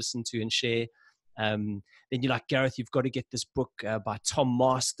still listen to and share. Then you're like, Gareth, you've got to get this book by Tom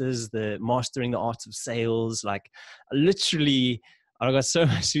Masters, the Mastering the Art of Sales. Like literally, I've got so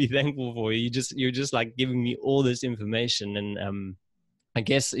much to be thankful for. You're just like giving me all this information. And I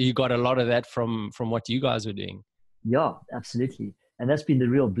guess you got a lot of that from what you guys were doing. Yeah, absolutely. And that's been the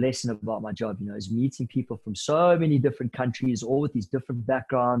real blessing about my job, is meeting people from so many different countries, all with these different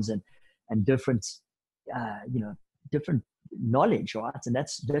backgrounds and different, different knowledge, right? And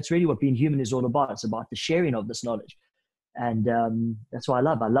that's really what being human is all about. It's about the sharing of this knowledge. And that's what I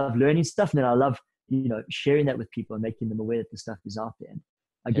love. I love learning stuff. And then I love, sharing that with people and making them aware that the stuff is out there. And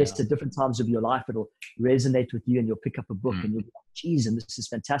I guess at different times of your life, it'll resonate with you and you'll pick up a book and you'll be like, geez, and this is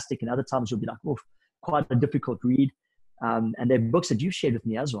fantastic. And other times you'll be like, oh, quite a difficult read. And they're books that you've shared with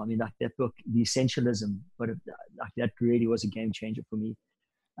me as well. I mean, like that book, The Essentialism, but like that really was a game changer for me.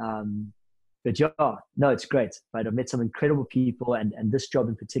 But yeah, no, it's great. Right? I've met some incredible people, and this job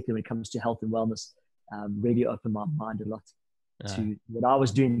in particular, when it comes to health and wellness, really opened my mind a lot to what I was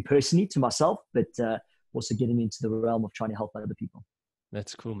doing personally to myself, but also getting into the realm of trying to help other people.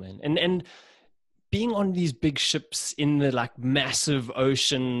 That's cool, man. And being on these big ships in the like massive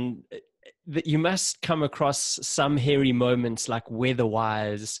ocean, that you must come across some hairy moments, like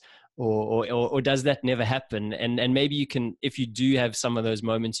weather-wise, or does that never happen? And maybe you can, if you do have some of those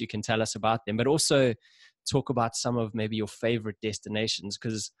moments, you can tell us about them, but also talk about some of maybe your favorite destinations,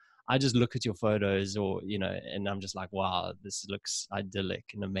 because I just look at your photos and I'm just like, wow, this looks idyllic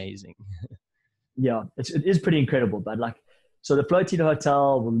and amazing. Yeah, it is pretty incredible. But like, So the floating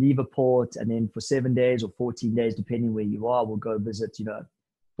hotel will leave a port, and then for 7 days or 14 days, depending where you are, we'll go visit,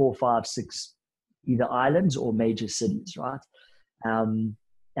 4, 5, 6, either islands or major cities, right? And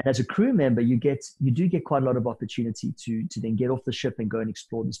as a crew member, you do get quite a lot of opportunity to then get off the ship and go and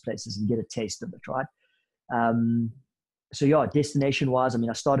explore these places and get a taste of it, right? So yeah, destination-wise, I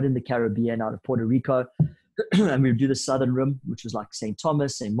mean, I started in the Caribbean out of Puerto Rico, and we would do the Southern Rim, which was like St.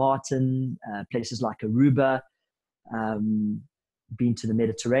 Thomas, St. Martin, places like Aruba, been to the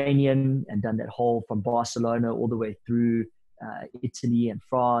Mediterranean and done that whole from Barcelona all the way through Italy and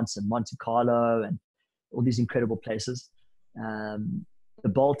France and Monte Carlo and all these incredible places. The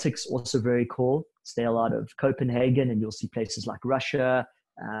Baltics also very cool. Sail out of Copenhagen and you'll see places like Russia,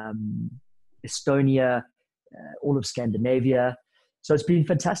 Estonia, all of Scandinavia. So it's been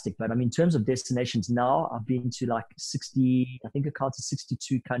fantastic. But I mean, in terms of destinations now, I've been to like 60, I think I counted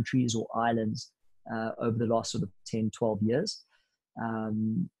 62 countries or islands over the last sort of 10, 12 years.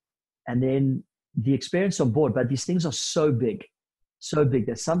 And then the experience on board, but these things are so big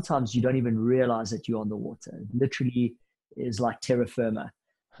that sometimes you don't even realize that you're on the water. It literally is like terra firma.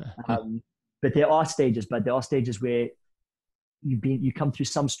 But there are stages where you come through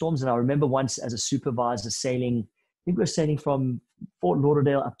some storms. And I remember once as a supervisor sailing, I think we were sailing from Fort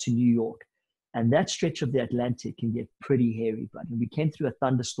Lauderdale up to New York. And that stretch of the Atlantic can get pretty hairy. But we came through a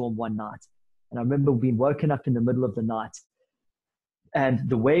thunderstorm one night. And I remember being woken up in the middle of the night and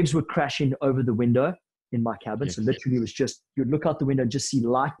the waves were crashing over the window in my cabin. Yes, so literally it was just, you'd look out the window and just see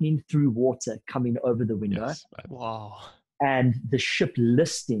lightning through water coming over the window. Yes, wow. And the ship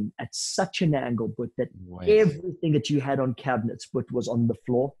listing at such an angle, but that everything that you had on cabinets but was on the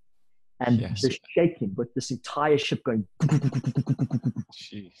floor. And the shaking, but this entire ship going.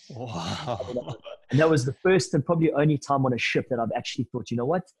 Jeez. Wow. And that was the first and probably only time on a ship that I've actually thought, you know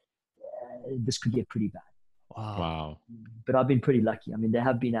what, this could get pretty bad. Wow. But I've been pretty lucky. I mean, there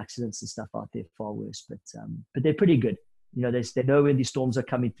have been accidents and stuff out there far worse, but they're pretty good. They know when these storms are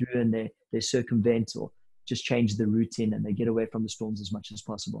coming through and they circumvent or just change the routine and they get away from the storms as much as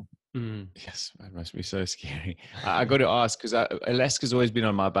possible. Yes, that must be so scary. I got to ask, because Alaska's always been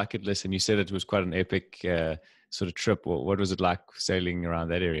on my bucket list, and you said it was quite an epic sort of trip. What was it like sailing around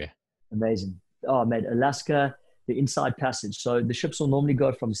that area? Amazing. Oh, man, Alaska, the Inside Passage. So the ships will normally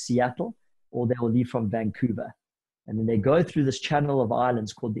go from Seattle or they will leave from Vancouver. And then they go through this channel of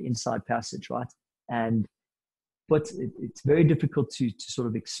islands called the Inside Passage, right? But it's very difficult to sort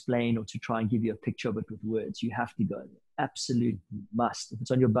of explain or to try and give you a picture of it with words. You have to go. Absolute must. If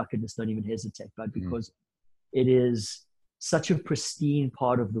it's on your bucket list, don't even hesitate, right? Because it is such a pristine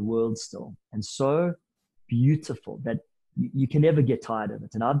part of the world still and so beautiful that you can never get tired of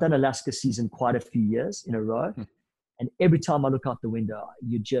it. And I've done Alaska season quite a few years in a row. And every time I look out the window,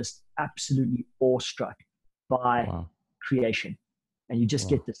 you're just absolutely awestruck by creation. And you just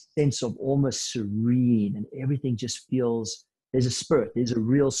get this sense of almost serene and everything just feels, there's a spirit, there's a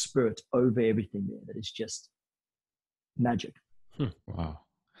real spirit over everything there that is just magic. Wow.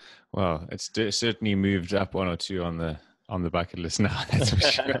 Well, it's certainly moved up one or two on the bucket list now, that's for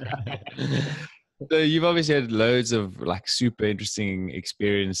sure. So you've obviously had loads of like super interesting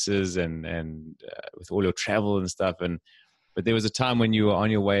experiences and with all your travel and stuff. But there was a time when you were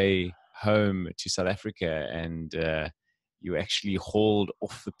on your way home to South Africa and you actually hauled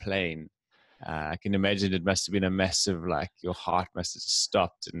off the plane. I can imagine it must have been a massive, like your heart must have just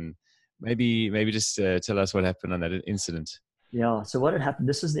stopped. And maybe just tell us what happened on that incident. Yeah. So what had happened,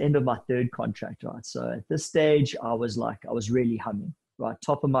 this was the end of my third contract, right? So at this stage, I was really humming, right?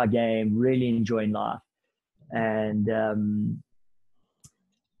 Top of my game, really enjoying life. And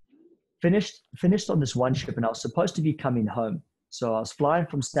finished on this one ship and I was supposed to be coming home. So I was flying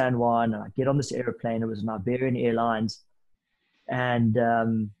from San Juan and I get on this airplane. It was an Iberian Airlines. And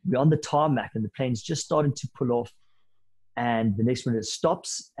we're on the tarmac and the plane's just starting to pull off. And the next minute it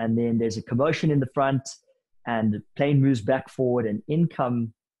stops. And then there's a commotion in the front and the plane moves back forward and in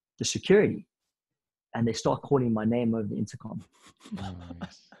come the security. And they start calling my name over the intercom. Oh,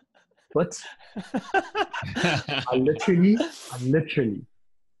 yes. But I literally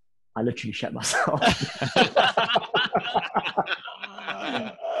shut myself.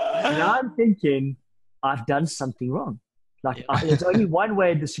 And I'm thinking, I've done something wrong. Like there's only one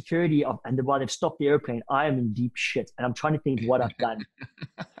way the security and while they've stopped the airplane, I am in deep shit. And I'm trying to think what I've done.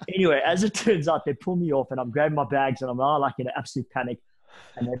 Anyway, as it turns out, they pull me off and I'm grabbing my bags and I'm now like in an absolute panic.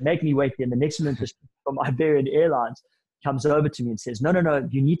 And they make me wait there. And the next minute from Iberian Airlines comes over to me and says, no,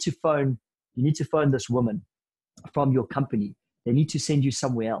 you need to phone this woman from your company. They need to send you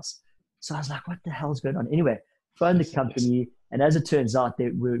somewhere else. So I was like, what the hell is going on? Anyway, phone the company. And as it turns out,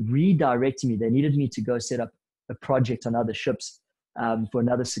 they were redirecting me. They needed me to go set up a project on other ships for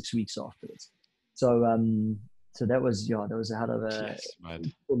another 6 weeks afterwards. So that was a hell of a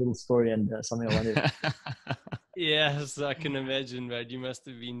cool little story, and something I wanted. Yes, I can imagine, man. You must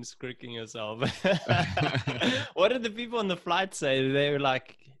have been scricking yourself. What did the people on the flight say? They were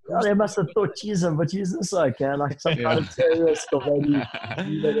like, oh, they must have thought, geez, what is this like? Like some kind of terrorist, or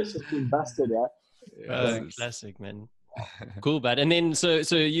maybe that's just been busted. Classic, man. Cool, bud. And then so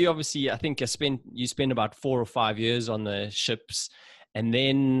you obviously, I think you spent about 4 or 5 years on the ships, and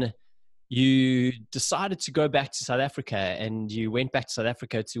then you decided to go back to South Africa, and you went back to South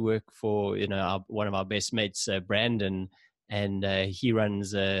Africa to work for, one of our best mates, Brandon, and he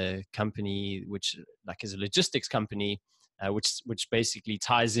runs a company which is a logistics company, which basically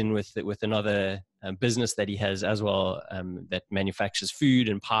ties in with another business that he has as well, that manufactures food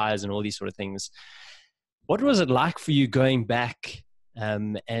and pies and all these sort of things. What was it like for you going back,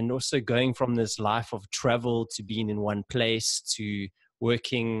 and also going from this life of travel to being in one place to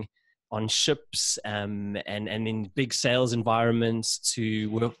working on ships, and in big sales environments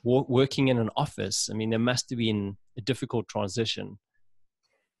to working in an office? I mean, there must have been a difficult transition.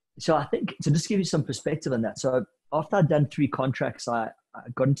 So I think, to just give you some perspective on that. So after I'd done 3 contracts, I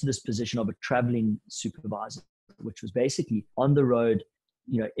got into this position of a traveling supervisor, which was basically on the road,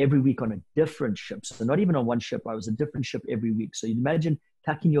 every week on a different ship. So not even on one ship, I was a different ship every week. So you'd imagine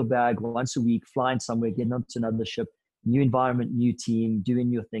packing your bag once a week, flying somewhere, getting onto another ship, new environment, new team,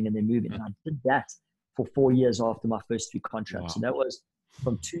 doing your thing, and then moving. And I did that for 4 years after my first 3 contracts. Wow. And that was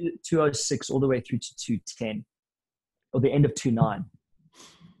from 2006 all the way through to 2010, or the end of 2009.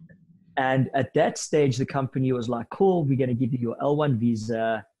 And at that stage, the company was like, cool, we're going to give you your L1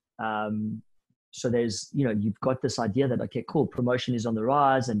 visa. So there's, you've got this idea that, okay, cool, promotion is on the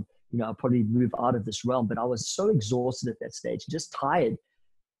rise, and, I'll probably move out of this realm. But I was so exhausted at that stage, just tired.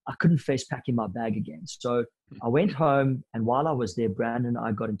 I couldn't face packing my bag again. So I went home, and while I was there, Brandon and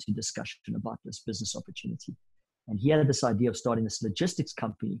I got into discussion about this business opportunity. And he had this idea of starting this logistics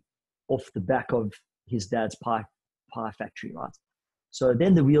company off the back of his dad's pie factory, right? So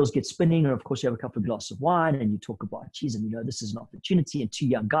then the wheels get spinning, and of course you have a couple of glasses of wine, and you talk about, geez, and this is an opportunity, and 2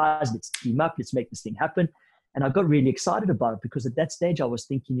 young guys, let's team up, let's make this thing happen. And I got really excited about it, because at that stage I was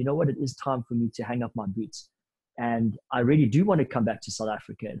thinking, you know what, it is time for me to hang up my boots. And I really do want to come back to South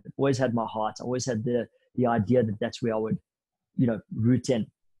Africa. I've always had my heart. I always had the idea that that's where I would, root in.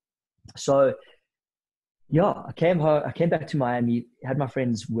 So yeah, I came back to Miami, had my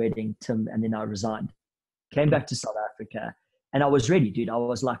friend's wedding, Tim, and then I resigned. Came back to South Africa, and I was ready, dude. I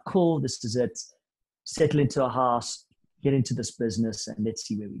was like, cool, this is it. Settle into a house, get into this business, and let's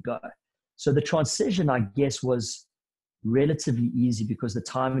see where we go. So the transition, I guess, was relatively easy, because the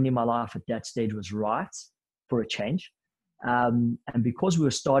timing in my life at that stage was right for a change. And because we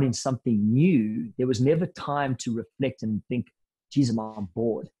were starting something new, there was never time to reflect and think, geez, I'm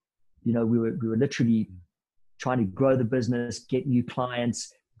bored. We were literally trying to grow the business, get new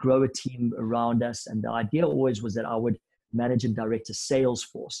clients, grow a team around us. And the idea always was that I would manage and direct a sales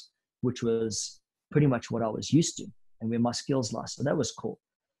force, which was pretty much what I was used to and where my skills lie. So that was cool.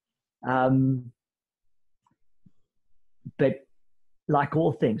 But like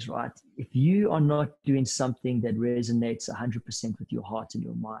all things, right? If you are not doing something that resonates 100% with your heart and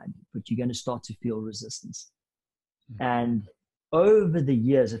your mind, but you're going to start to feel resistance. Mm-hmm. And over the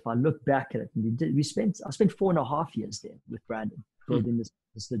years, if I look back at it, I spent 4.5 years there with Brandon, building this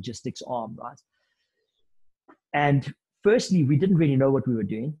logistics arm, right? And firstly, we didn't really know what we were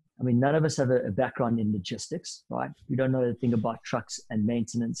doing. I mean, none of us have a background in logistics, right? We don't know anything about trucks and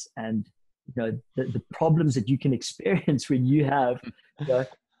maintenance and the problems that you can experience when you have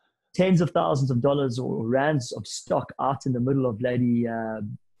tens of thousands of dollars or rands of stock out in the middle of bloody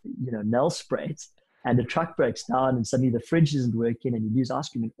Nelspruit, and the truck breaks down and suddenly the fridge isn't working and you lose ice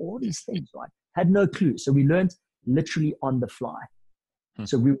cream and all these things, right? Had no clue. So we learned literally on the fly.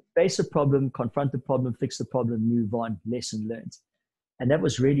 So we face a problem, confront the problem, fix the problem, move on, lesson learned. And that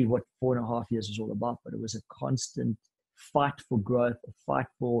was really what 4.5 years was all about. But it was a constant fight for growth, a fight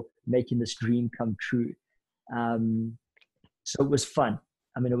for making this dream come true. So it was fun.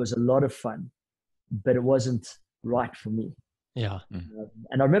 I mean, it was a lot of fun, but it wasn't right for me. Yeah.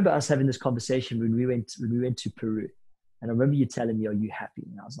 And I remember us having this conversation when we went to Peru. And I remember you telling me, "Are you happy?"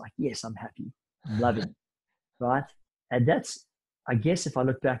 And I was like, "Yes, I'm happy. I'm loving it." Right? And that's, I guess, if I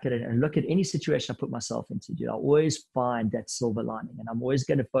look back at it and look at any situation I put myself into, dude, I always find that silver lining, and I'm always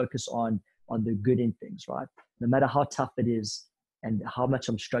going to focus on the good in things, right? No matter how tough it is and how much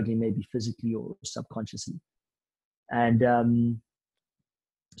I'm struggling, maybe physically or subconsciously. And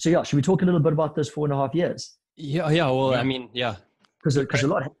so yeah, should we talk a little bit about those 4.5 years? Yeah. Well, I mean, yeah, because a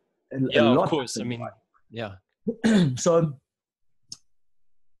lot. Of course. I mean, yeah. So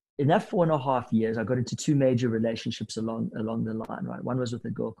in that 4.5 years, I got into two major relationships along the line, right? One was with a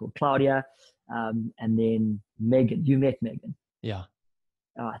girl called Claudia, and then Megan. You met Megan. Yeah.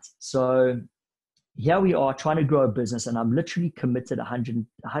 All right. So here we are trying to grow a business, and I'm literally committed 120%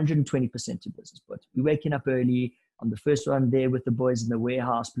 to business. But we're waking up early. I'm the first one there with the boys in the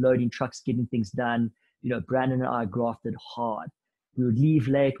warehouse, loading trucks, getting things done. You know, Brandon and I grafted hard. We would leave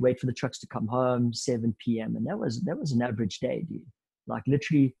late, wait for the trucks to come home, 7 p.m. And that was an average day, dude. Like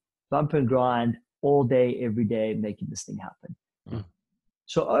literally bump and grind all day, every day, making this thing happen. Mm.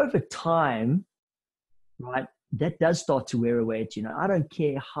 So over time, right, that does start to wear away at you. I don't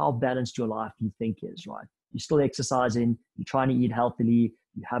care how balanced your life you think is, right? You're still exercising, you're trying to eat healthily,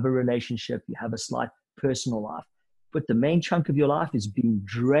 you have a relationship, you have a slight personal life. But the main chunk of your life is being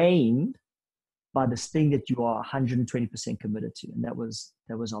drained by this thing that you are 120% committed to. And that was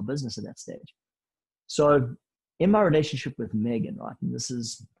our business at that stage. So in my relationship with Megan, right, and this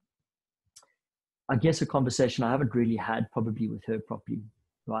is, I guess, a conversation I haven't really had probably with her properly,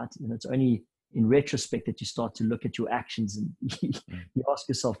 right? And it's only in retrospect that you start to look at your actions and you ask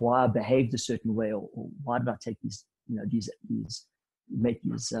yourself why I behaved a certain way, or why did I take make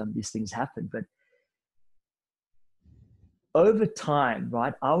these things happen. But over time,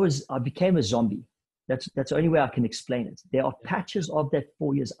 right, I became a zombie. That's the only way I can explain it. There are patches of that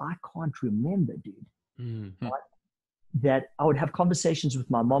 4 years I can't remember, dude. Mm-hmm. Right? That I would have conversations with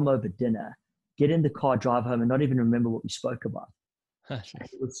my mom over dinner, get in the car, drive home, and not even remember what we spoke about.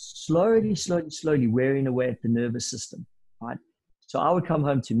 It was slowly wearing away at the nervous system, right? So I would come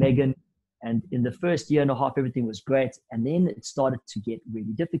home to Megan, and in the first year and a half, everything was great. And then it started to get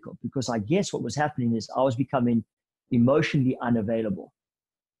really difficult because I guess what was happening is I was becoming emotionally unavailable.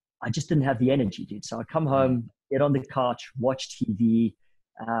 I just didn't have the energy, dude. So I'd come home, get on the couch, watch TV,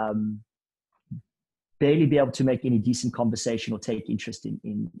 barely be able to make any decent conversation or take interest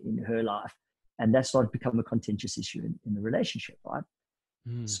in her life. And that started to become a contentious issue in the relationship, right?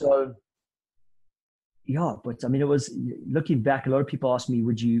 So, yeah, but I mean, it was, looking back, a lot of people ask me,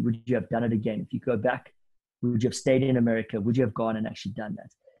 would you have done it again? If you go back, would you have stayed in America? Would you have gone and actually done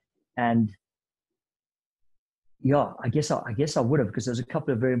that? And yeah, I guess I would have, because there's a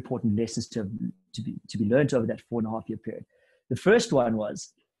couple of very important lessons to be learned over that 4.5 year period. The first one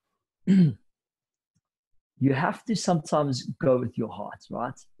was you have to sometimes go with your heart,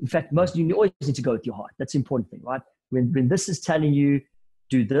 right? In fact, you always need to go with your heart. That's the important thing, right? When this is telling you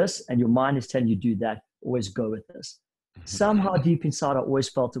do this and your mind is telling you do that, always go with this. Somehow deep inside, I always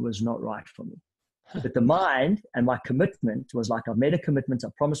felt it was not right for me. But the mind and my commitment was like, I've made a commitment. I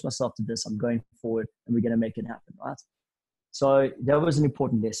promised myself to this. I'm going forward and we're going to make it happen, right? So that was an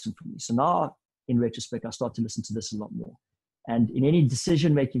important lesson for me. So now in retrospect, I start to listen to this a lot more. And in any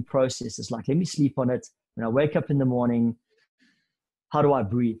decision-making process, it's like, let me sleep on it. When I wake up in the morning, how do I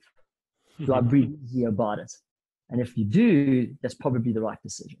breathe? Do I breathe easy about it? And if you do, that's probably the right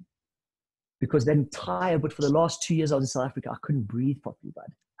decision. Because but for the last 2 years I was in South Africa, I couldn't breathe properly,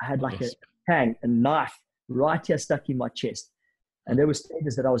 bud. I had like a knife right here stuck in my chest. And there were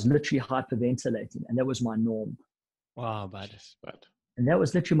stages that I was literally hyperventilating, and that was my norm. Wow, bud. And that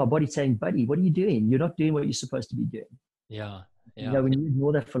was literally my body saying, buddy, what are you doing? You're not doing what you're supposed to be doing. Yeah. You know, when you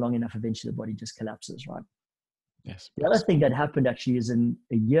ignore that for long enough, eventually the body just collapses, right? Yes. The other thing that happened actually is in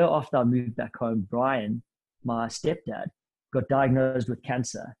a year after I moved back home, Brian, my stepdad, got diagnosed with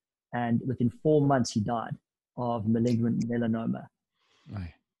cancer. And within 4 months, he died of malignant melanoma.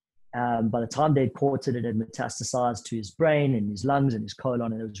 Right. By the time they'd caught it, it had metastasized to his brain and his lungs and his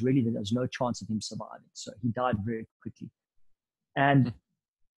colon. And there was no chance of him surviving. So he died very quickly. And,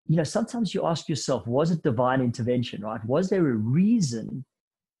 you know, sometimes you ask yourself, was it divine intervention, right? Was there a reason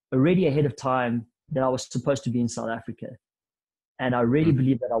already ahead of time that I was supposed to be in South Africa? And I really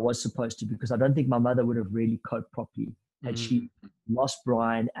believe that I was supposed to, because I don't think my mother would have really coped properly had she lost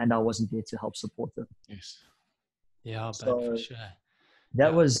Brian and I wasn't there to help support her. Yes. Yeah, So but for sure.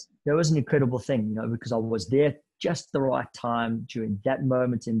 That was an incredible thing, you know, because I was there just the right time during that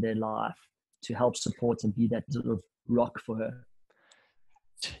moment in their life to help support and be that sort of rock for her.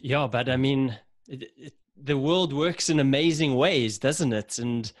 Yeah, but I mean, the world works in amazing ways, doesn't it?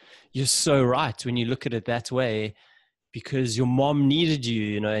 And you're so right when you look at it that way, because your mom needed you,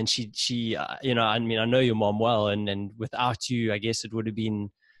 you know, and she, you know, I mean, I know your mom well, and without you, I guess it would have been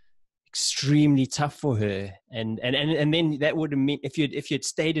extremely tough for her. And then that would have meant if you'd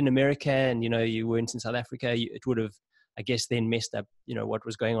stayed in America and, you know, you weren't in South Africa, it would have, I guess, then messed up, you know, what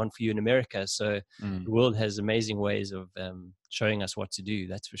was going on for you in America. So the world has amazing ways of showing us what to do.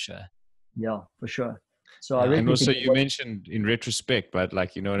 That's for sure. Yeah, for sure. So and also you mentioned in retrospect, but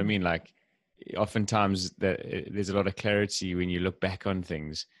like, you know what I mean? Like, oftentimes there's a lot of clarity when you look back on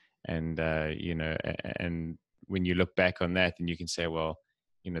things, and and when you look back on that, and you can say, well,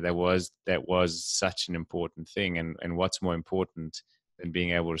 that was such an important thing, and what's more important than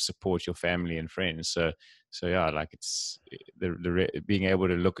being able to support your family and friends. So yeah, like it's being able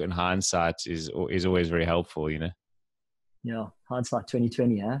to look in hindsight is always very helpful. Yeah, hindsight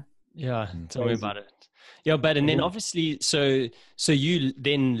 2020, huh? Yeah, tell me about it. Yeah, but and then obviously, so you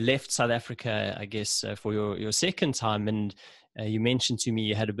then left South Africa, I guess, for your second time, and you mentioned to me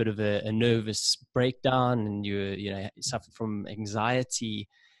you had a bit of a nervous breakdown, and you suffered from anxiety,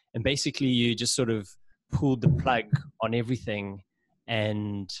 and basically you just sort of pulled the plug on everything,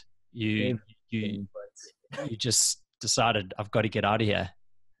 and you just decided, I've got to get out of here.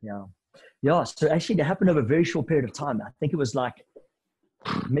 Yeah. So actually, that happened over a very short period of time. I think it was like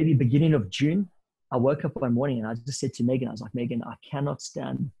maybe beginning of June. I woke up one morning and I just said to Megan, I was like, Megan, I cannot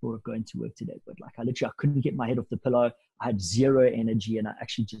stand for going to work today. But like, I couldn't get my head off the pillow. I had zero energy, and I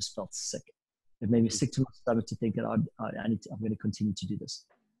actually just felt sick. It made me sick to my stomach to think that I'm going to continue to do this.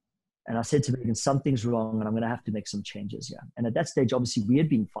 And I said to Megan, something's wrong, and I'm going to have to make some changes. Yeah. And at that stage, obviously, we had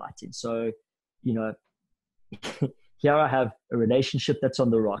been fighting. So, here I have a relationship that's on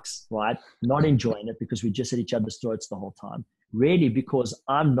the rocks, right? Not enjoying it because we just at each other's throats the whole time. Really, because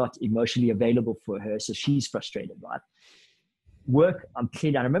I'm not emotionally available for her. So she's frustrated, right? Work, I'm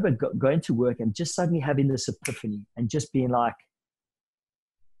clean. I remember going to work and just suddenly having this epiphany and just being like,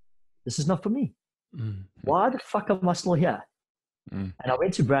 this is not for me. Mm-hmm. Why the fuck am I still here? Mm-hmm. And I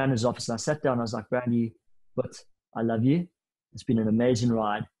went to Brandon's office and I sat down and I was like, Brandy, but I love you. It's been an amazing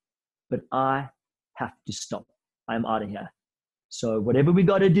ride, but I have to stop. I'm out of here. So whatever we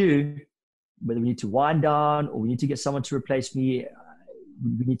got to do, whether we need to wind down or we need to get someone to replace me,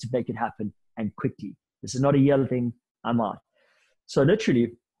 we need to make it happen, and quickly. This is not a year thing. I'm out. So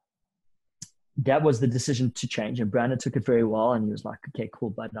literally, that was the decision to change. And Brandon took it very well. And he was like, okay, cool,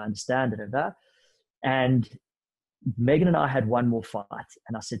 but I understand it. And Megan and I had one more fight.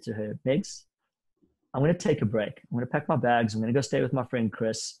 And I said to her, Megs, I'm going to take a break. I'm going to pack my bags. I'm going to go stay with my friend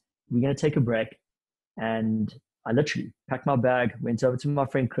Chris. We're going to take a break. And I literally packed my bag, went over to my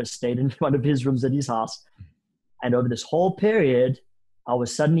friend Chris, stayed in one of his rooms at his house. And over this whole period, I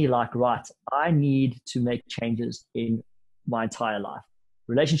was suddenly like, right, I need to make changes in my entire life.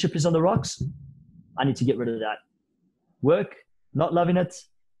 Relationship is on the rocks. I need to get rid of that. Work, not loving it.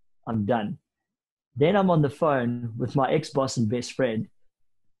 I'm done. Then I'm on the phone with my ex-boss and best friend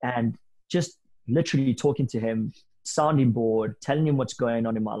and just literally talking to him, sounding bored, telling him what's going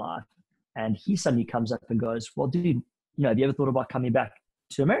on in my life. And he suddenly comes up and goes, well, dude, have you ever thought about coming back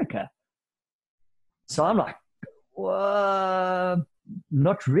to America? So I'm like, well,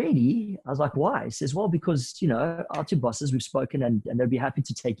 not really. I was like, why? He says, well, because, our two bosses, we've spoken and they'll be happy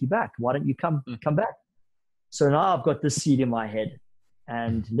to take you back. Why don't you come back? So now I've got this seed in my head.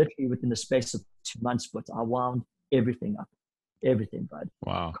 And literally within the space of 2 months, but I wound everything up. Everything, bud.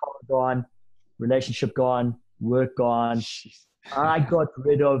 Wow. Car gone, relationship gone, work gone. Jeez. I got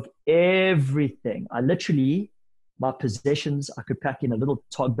rid of everything. My possessions, I could pack in a little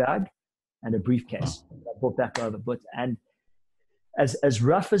tog bag and a briefcase. I brought back over. And as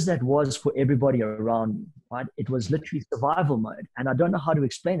rough as that was for everybody around me, right? It was literally survival mode. And I don't know how to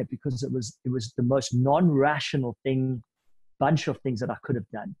explain it because it was the most non-rational bunch of things that I could have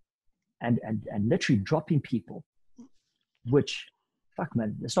done. And literally dropping people, which, fuck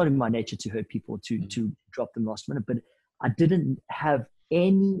man, it's not in my nature to hurt people, to drop them last minute, but I didn't have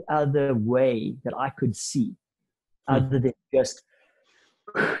any other way that I could see other than just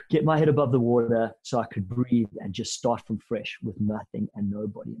get my head above the water so I could breathe and just start from fresh with nothing and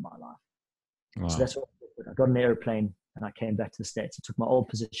nobody in my life. Wow. So that's what I did. I got an airplane and I came back to the States. I took my old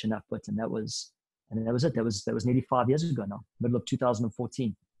position up, and that was it. That was nearly 5 years ago now, middle of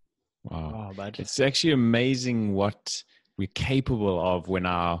 2014. Wow. It's actually amazing what we're capable of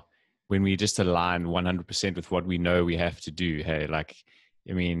when we just align 100% with what we know we have to do. Hey, like,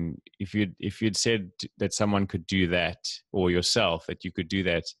 I mean, if you'd said that someone could do that, or yourself that you could do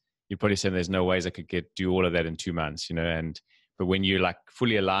that, you'd probably say there's no ways I could do all of that in 2 months, but when you're like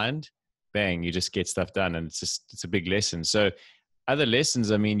fully aligned, bang, you just get stuff done. And it's a big lesson. So other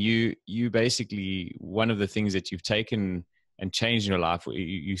lessons, I mean, you basically, one of the things that you've taken and changed in your life,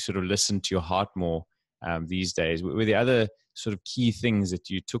 you sort of listen to your heart more these days. Were the other sort of key things that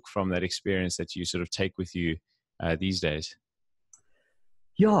you took from that experience that you sort of take with you these days?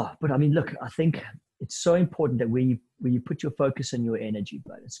 Yeah, but I mean, look, I think it's so important that where you put your focus and your energy,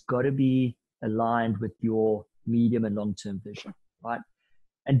 but it's got to be aligned with your medium and long-term vision, right?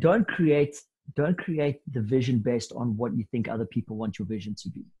 And don't create don't create the vision based on what you think other people want your vision to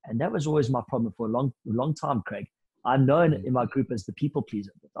be. And that was always my problem for a long time, Craig. I'm known in my group as the people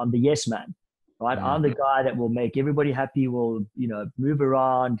pleaser. I'm the yes man, right? I'm the guy that will make everybody happy, will, you know, move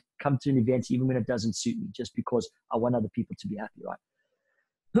around, come to an event, even when it doesn't suit me, just because I want other people to be happy, right?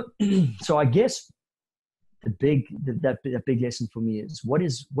 So I guess that big lesson for me is what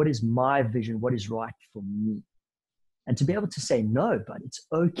is my vision? What is right for me? And to be able to say no, but it's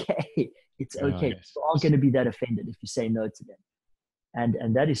okay. It's okay. You aren't going to be that offended if you say no to them.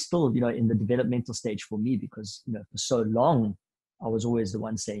 And that is still, you know, in the developmental stage for me, because, you know, for so long, I was always the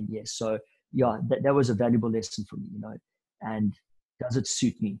one saying yes. So yeah, that was a valuable lesson for me, you know. And does it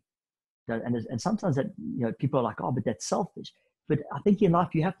suit me? And sometimes that, you know, people are like, oh, but that's selfish. But I think in life,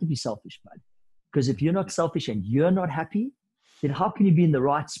 you have to be selfish, bud. Because if you're not selfish and you're not happy, then how can you be in the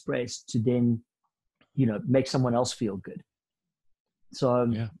right space to then, you know, make someone else feel good?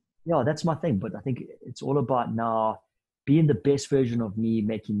 So yeah, that's my thing. But I think it's all about now being the best version of me,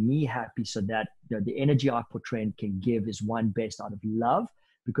 making me happy, so that, you know, the energy I portray and can give is one based out of love,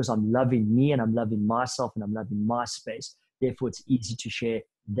 because I'm loving me and I'm loving myself and I'm loving my space. Therefore, it's easy to share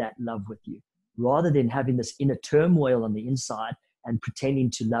that love with you, rather than having this inner turmoil on the inside and pretending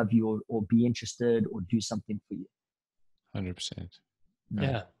to love you or be interested or do something for you. 100%.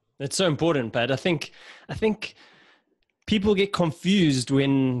 Yeah, it's so important. But I think people get confused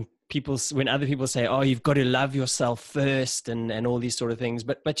when other people say, oh, you've got to love yourself first and all these sort of things.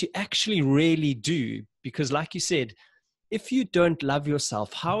 But you actually really do, because like you said, if you don't love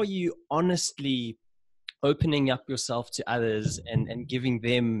yourself, how are you honestly opening up yourself to others and giving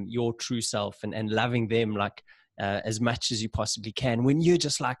them your true self and loving them like as much as you possibly can when you're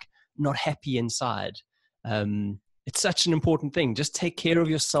just like not happy inside? It's such an important thing. Just take care of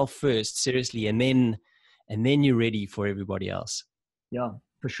yourself first, seriously, and then you're ready for everybody else. Yeah,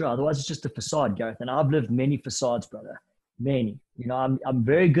 for sure. Otherwise, it's just a facade, Gareth. And I've lived many facades, brother. Many. You know, I'm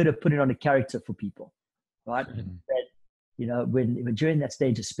very good at putting on a character for people, right? But, you know, when during that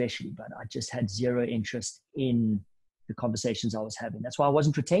stage especially, but I just had zero interest in the conversations I was having. That's why I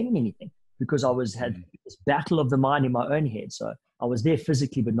wasn't retaining anything, because I had this battle of the mind in my own head. So I was there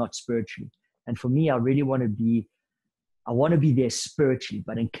physically, but not spiritually. And for me, I really want to be there spiritually,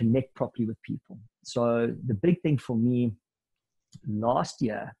 but and connect properly with people. So the big thing for me last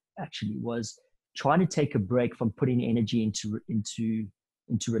year actually was trying to take a break from putting energy into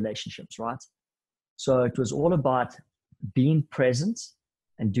relationships, right? So it was all about being present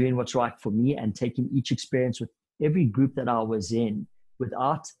and doing what's right for me, and taking each experience with every group that I was in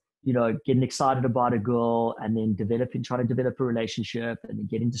without, you know, getting excited about a girl and then trying to develop a relationship and then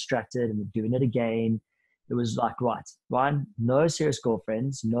getting distracted and then doing it again. It was like, right, Ryan, no serious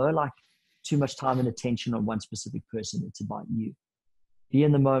girlfriends, no like too much time and attention on one specific person. It's about you. Be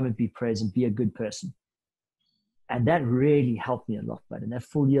in the moment, be present, be a good person. And that really helped me a lot. But in that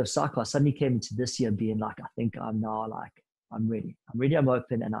full year of cycle, I suddenly came into this year being like, I think I'm now like, I'm ready. I'm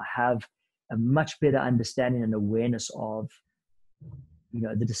open, and I have a much better understanding and awareness of, you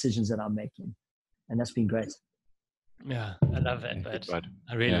know, the decisions that I'm making. And that's been great. Yeah, I love that, bud.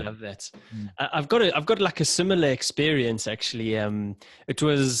 I really love that. I've got like a similar experience actually. It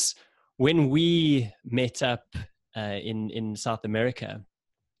was when we met up in South America.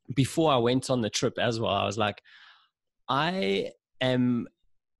 Before I went on the trip as well, I was like, I am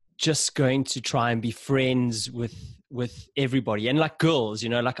just going to try and be friends with everybody, and like girls, you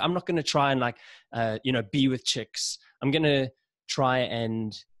know, like I'm not going to try and like you know, be with chicks. I'm going to try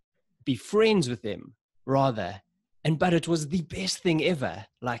and be friends with them rather. But it was the best thing ever.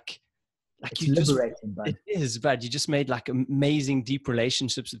 Like it's liberating, bud. It is, bud. You just made like amazing deep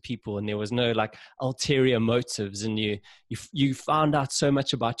relationships with people, and there was no like ulterior motives, and you found out so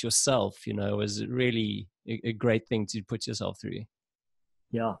much about yourself. You know, it was really a great thing to put yourself through.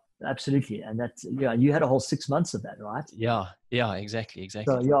 Yeah, absolutely. And that's, yeah, you had a whole 6 months of that, right? Yeah, exactly.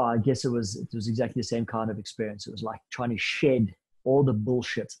 So yeah, I guess it was exactly the same kind of experience. It was like trying to shed all the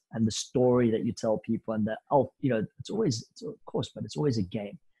bullshit and the story that you tell people, and you know, it's of course, but it's always a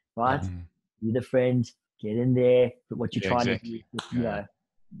game, right? Be the friend, get in there, but what you're trying to do, you know.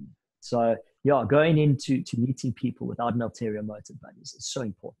 So yeah, going into meeting people without an ulterior motive, is so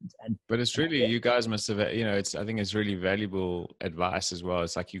important. But it's really, you guys must have, you know, I think it's really valuable advice as well.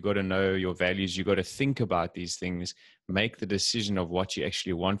 It's like, you got to know your values. You got to think about these things, make the decision of what you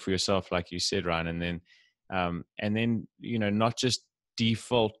actually want for yourself, like you said, Ryan, and then, you know, not just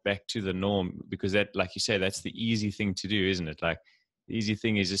default back to the norm, because that, like you say, that's the easy thing to do, isn't it? Like the easy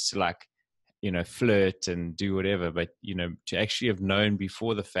thing is just to like, you know, flirt and do whatever, but, you know, to actually have known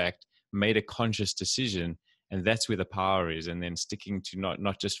before the fact, made a conscious decision, and that's where the power is. And then sticking to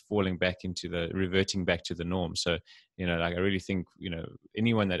not just falling back into reverting back to the norm. So, like I really think,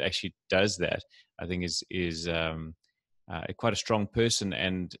 anyone that actually does that, I think is quite a strong person,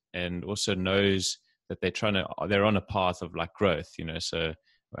 and also knows that they're on a path of like growth, so,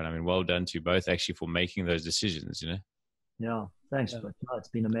 well, I mean, well done to you both actually for making those decisions, Yeah, thanks, but no, it's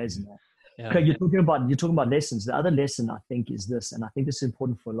been amazing. Yeah. Okay, you're talking about lessons. The other lesson I think is this, and I think this is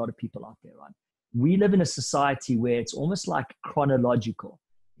important for a lot of people out there, right? We live in a society where it's almost like chronological.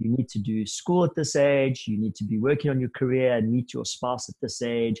 You need to do school at this age. You need to be working on your career and meet your spouse at this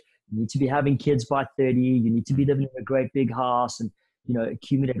age. You need to be having kids by 30. You need to be living in a great big house and,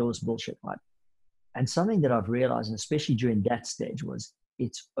 accumulate all this bullshit, right? And something that I've realized, and especially during that stage, was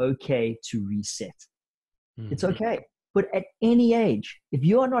it's okay to reset. Mm-hmm. It's okay. But at any age, if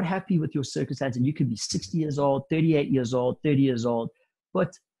you are not happy with your circumstance, and you could be 60 years old, 38 years old, 30 years old,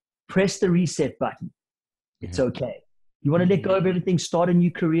 but press the reset button. It's okay. You want to let go of everything, start a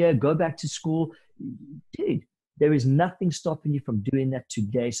new career, go back to school. Dude, there is nothing stopping you from doing that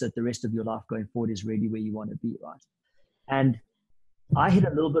today, so that the rest of your life going forward is really where you want to be, right? And I hit a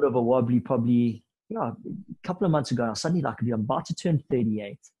little bit of a wobbly probably a couple of months ago. I suddenly I'm about to turn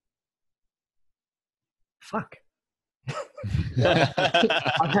 38. Fuck.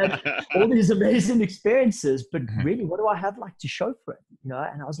 I've had all these amazing experiences, but really, what do I have to show for it? And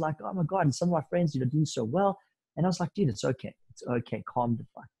I was like, oh my God, and some of my friends, doing so well. And I was like, dude, it's okay. It's okay. Calm the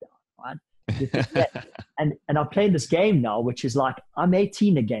fuck down, right? and I'm playing this game now, which is like, I'm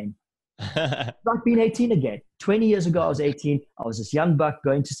 18 again. It's like being 18 again. 20 years ago, I was 18. I was this young buck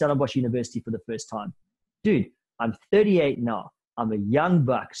going to Stellenbosch University for the first time. Dude, I'm 38 now. I'm a young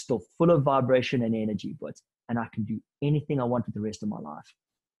buck, still full of vibration and energy, and I can do anything I want with the rest of my life.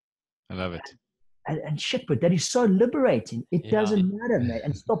 I love it. And shit, but that is so liberating. It doesn't matter, mate.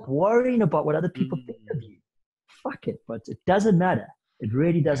 And stop worrying about what other people think of you. Fuck it, but it doesn't matter. It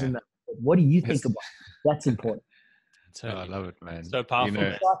really doesn't matter. What do you think about it? That's important. I love it, man. So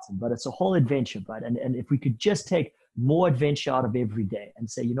powerful. But it's a whole adventure, bud. And if we could just take more adventure out of every day and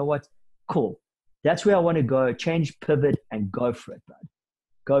say, you know what? Cool. That's where I want to go. Change, pivot, and go for it, bud.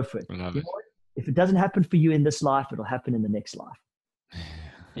 Go for it. I love it. What? If it doesn't happen for you in this life, it'll happen in the next life.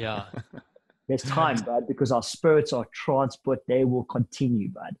 Yeah. There's time, bud, because our spirits are transport. They will continue,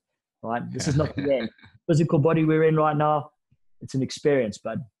 bud. Right? This is not the end. Physical body we're in right now, it's an experience,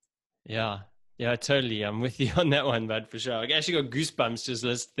 bud. Yeah. Yeah, totally. I'm with you on that one, bud, for sure. I actually got goosebumps just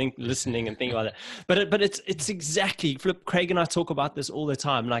listening and thinking about that. But it's exactly, Flip, Craig and I talk about this all the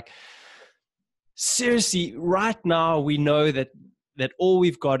time. Like, seriously, right now we know that all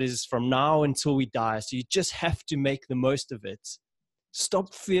we've got is from now until we die. So you just have to make the most of it.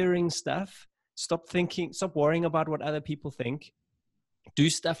 Stop fearing stuff. Stop worrying about what other people think.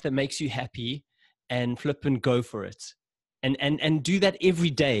 Do stuff that makes you happy and flip and go for it. And do that every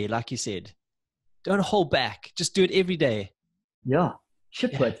day, like you said. Don't hold back. Just do it every day. Yeah.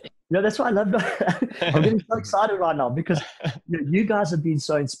 Shit, but that's why I love I'm getting so excited right now because you guys have been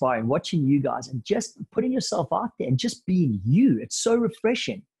so inspiring, watching you guys and just putting yourself out there and just being you. It's so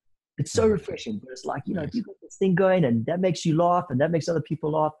refreshing. It's so refreshing. But it's like, if you got this thing going and that makes you laugh and that makes other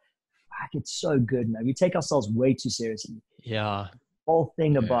people laugh, fuck, it's so good, man. We take ourselves way too seriously. Yeah. Whole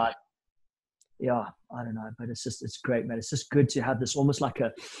thing about, I don't know, but it's great, man. It's just good to have this almost like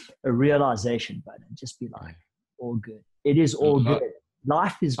a realization, but and just be like, all good. It is all good.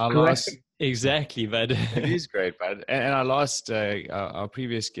 Life is great. Exactly, bud. It is great, bud. And I lost our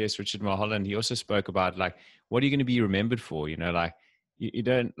previous guest, Richard Mulholland. He also spoke about what are you going to be remembered for? You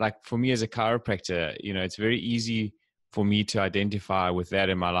don't for me as a chiropractor, it's very easy for me to identify with that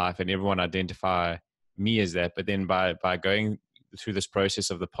in my life and everyone identify me as that. But then by going through this process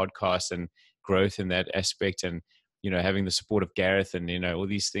of the podcast and growth in that aspect and, having the support of Gareth and, all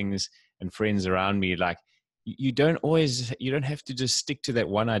these things and friends around me, you don't have to just stick to that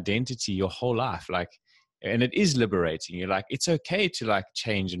one identity your whole life. And it is liberating. You're it's okay to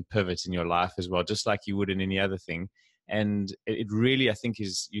change and pivot in your life as well, just like you would in any other thing. And it really, I think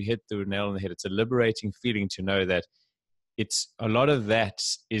you hit the nail on the head. It's a liberating feeling to know that it's a lot of that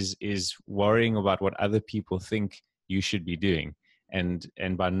is worrying about what other people think you should be doing. And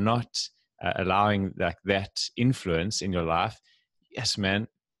by not allowing that influence in your life, yes, man,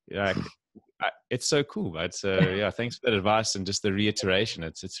 it's so cool. But thanks for that advice and just the reiteration.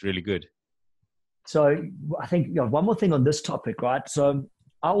 It's really good. So I think one more thing on this topic, right? So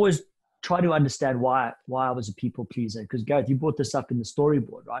I always try to understand why I was a people pleaser, because Gareth, you brought this up in the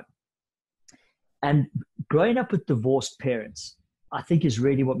storyboard, right? And growing up with divorced parents, I think is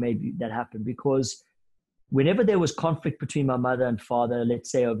really what made that happen, because whenever there was conflict between my mother and father, let's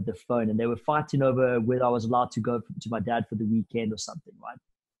say over the phone, and they were fighting over whether I was allowed to go to my dad for the weekend or something, right?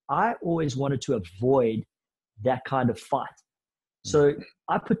 I always wanted to avoid that kind of fight. So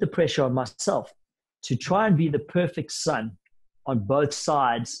I put the pressure on myself to try and be the perfect son on both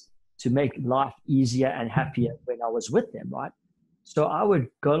sides to make life easier and happier when I was with them, right? So I would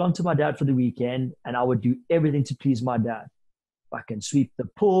go along to my dad for the weekend and I would do everything to please my dad. I can sweep the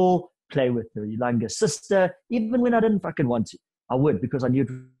pool, play with the younger sister, even when I didn't fucking want to. I would, because I knew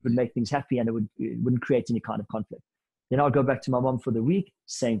it would make things happy and it wouldn't create any kind of conflict. Then I would go back to my mom for the week,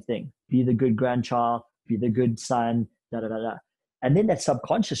 same thing. Be the good grandchild, be the good son, da-da-da-da. And then that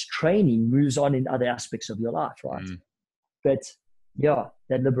subconscious training moves on in other aspects of your life, right? But yeah,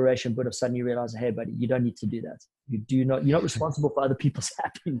 that liberation point of suddenly realizing, hey, buddy, you don't need to do that. You're not responsible for other people's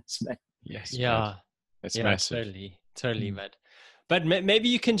happiness, man. Yes. Yeah. It's massive. Totally, mate. But maybe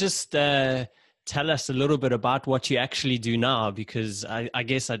you can just tell us a little bit about what you actually do now, because I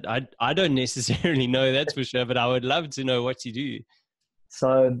guess I don't necessarily know, that's for sure, but I would love to know what you do.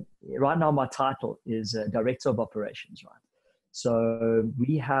 So right now my title is Director of Operations, right? So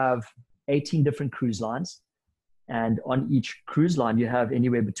we have 18 different cruise lines, and on each cruise line you have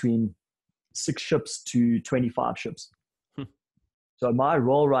anywhere between 6 ships to 25 ships. So my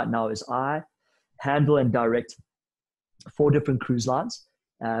role right now is I handle and direct 4 different cruise lines.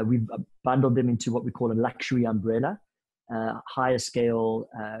 We've bundled them into what we call a luxury umbrella, higher scale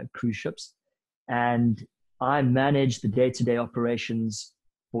cruise ships. And I manage the day-to-day operations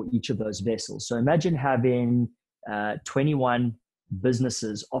for each of those vessels. So imagine having 21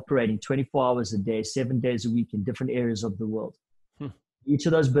 businesses operating 24 hours a day, 7 days a week in different areas of the world. Each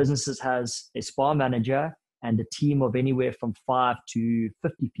of those businesses has a spa manager and a team of anywhere from 5 to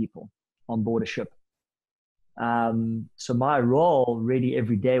 50 people on board a ship. So my role really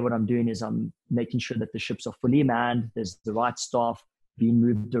every day, what I'm doing is I'm making sure that the ships are fully manned. There's the right staff being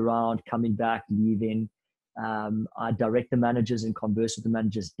moved around, coming back, leaving. I direct the managers and converse with the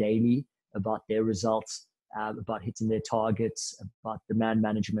managers daily about their results, about hitting their targets, about demand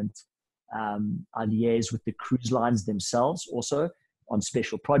management. I liaise with the cruise lines themselves also on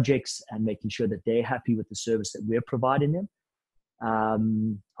special projects and making sure that they're happy with the service that we're providing them.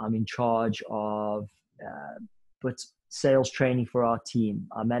 I'm in charge of sales training for our team.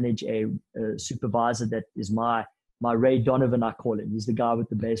 I manage a supervisor that is my Ray Donovan, I call him. He's the guy with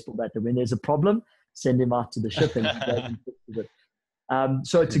the baseball bat that when there's a problem, send him out to the ship and he goes and fixes it.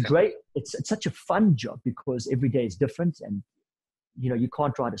 So it's such a fun job because every day is different, and you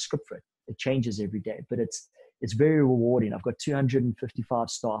can't write a script for it. It changes every day, but it's very rewarding. I've got 255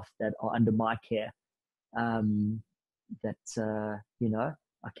 staff that are under my care.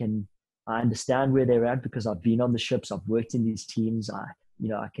 I understand where they're at because I've been on the ships. I've worked in these teams. I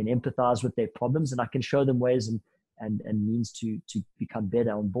can empathize with their problems, and I can show them ways and means to become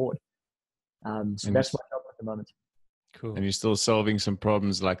better on board. So that's my job at the moment. Cool. And you're still solving some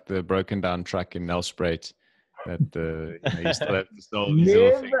problems like the broken down truck in Nelspruit that you still have to solve.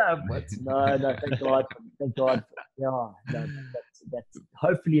 No, thank God. Thank God. Yeah, that's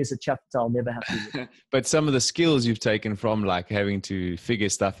hopefully is a chapter I'll never have to. But some of the skills you've taken from like having to figure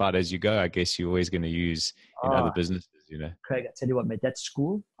stuff out as you go, I guess you're always going to use in other businesses, Craig, I tell you what, mate, that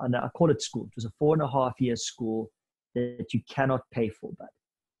school, and I call it school. It was a 4.5-year school that you cannot pay for, but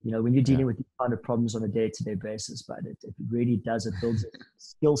when you're dealing with these kind of problems on a day-to-day basis, but it really does. It builds a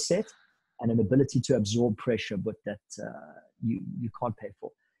skill set and an ability to absorb pressure, but that you can't pay for.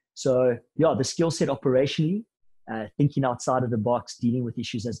 So yeah, the skill set operationally, thinking outside of the box, dealing with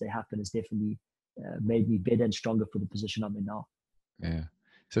issues as they happen has definitely made me better and stronger for the position I'm in now. Yeah.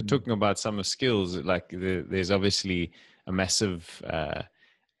 So talking about some of the skills, like there's obviously a massive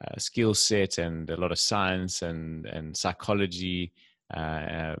skill set and a lot of science and psychology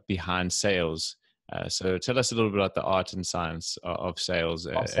behind sales. So tell us a little bit about the art and science of sales,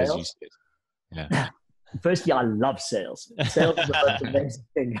 as you said. Yeah. Firstly, I love sales. Sales is the most amazing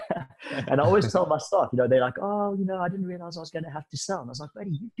thing. And I always tell my staff, they're like, I didn't realize I was going to have to sell. And I was like,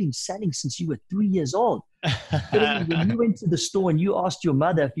 buddy, you've been selling since you were 3 years old. When you went to the store and you asked your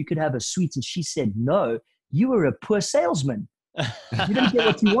mother if you could have a sweet and she said no, you were a poor salesman. You didn't get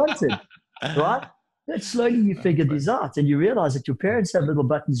what you wanted, right? But slowly you figure these out and you realize that your parents have little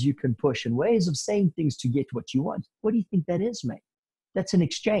buttons you can push and ways of saying things to get what you want. What do you think that is, mate? That's an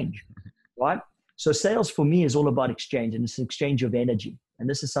exchange, right? So sales for me is all about exchange, and it's an exchange of energy. And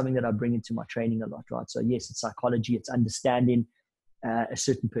this is something that I bring into my training a lot, right? So yes, it's psychology, it's understanding a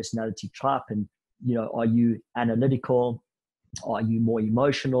certain personality type. And, are you analytical? Are you more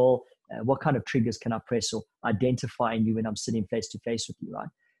emotional? What kind of triggers can I press or identify in you when I'm sitting face to face with you, right?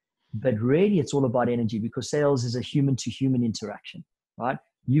 But really, it's all about energy, because sales is a human to human interaction, right?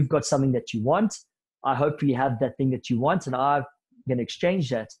 You've got something that you want. I hopefully have that thing that you want, and I'm going to exchange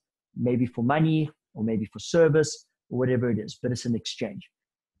that maybe for money or maybe for service or whatever it is, but it's an exchange.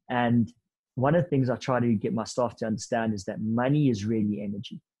 And one of the things I try to get my staff to understand is that money is really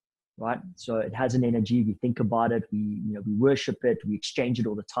energy, right? So it has an energy. We think about it. We worship it. We exchange it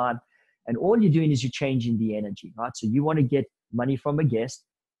all the time. And all you're doing is you're changing the energy, right? So you want to get money from a guest,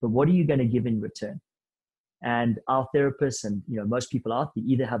 but what are you going to give in return? And our therapists and most people out, they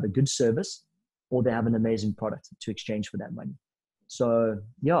either have a good service or they have an amazing product to exchange for that money. So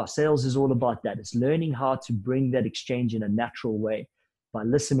yeah, sales is all about that. It's learning how to bring that exchange in a natural way by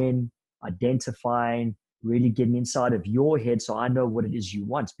listening, identifying, really getting inside of your head so I know what it is you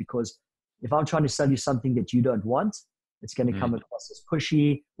want. Because if I'm trying to sell you something that you don't want, it's going to come across as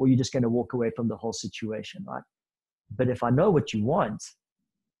pushy, or you're just going to walk away from the whole situation, right? But if I know what you want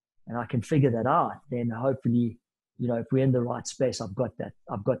and I can figure that out, then hopefully, if we're in the right space, I've got that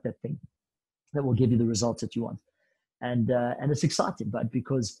thing that will give you the results that you want. And it's exciting, but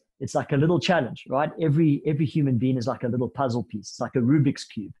because it's like a little challenge, right? Every human being is like a little puzzle piece. It's like a Rubik's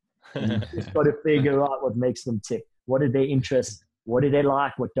Cube. And you just got to figure out what makes them tick. What are their interests? What do they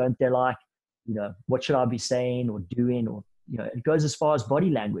like? What don't they like? What should I be saying or doing? Or, it goes as far as body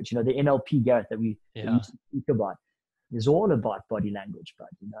language. The NLP, Gareth, that we used to speak about is all about body language. But,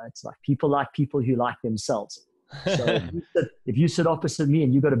 it's like people who like themselves. So if you sit opposite me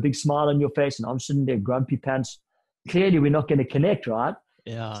and you got a big smile on your face and I'm sitting there grumpy pants, clearly we're not going to connect, right?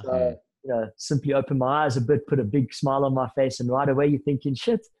 Yeah. So, simply open my eyes a bit, put a big smile on my face, and right away you're thinking,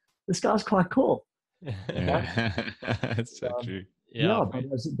 shit, this guy's quite cool. Yeah. That's so true. Yeah, but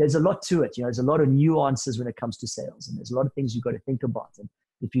there's a lot to it. There's a lot of nuances when it comes to sales, and there's a lot of things you've got to think about. And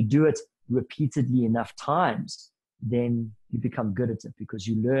if you do it repeatedly enough times, then you become good at it, because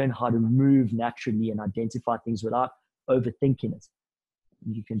you learn how to move naturally and identify things without overthinking it.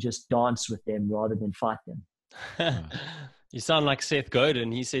 You can just dance with them rather than fight them. You sound like Seth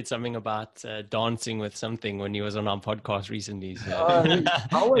Godin. He said something about dancing with something when he was on our podcast recently. So.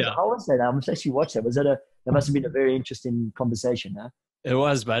 How was that? I must actually watch that. That must have been a very interesting conversation, huh? It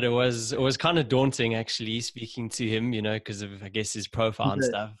was, but it was kind of daunting actually speaking to him, because of, I guess, his profile and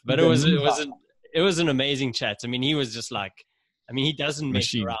stuff. But it was an amazing chat. I mean, he was just like, he doesn't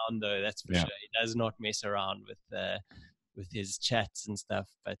mess around though. That's for sure. He does not mess around with his chats and stuff,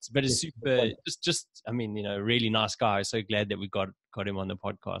 but it's super, just really nice guy. So glad that we got him on the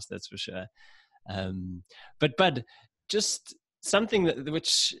podcast. That's for sure. But just something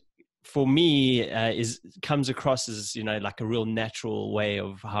which for me comes across as, like a real natural way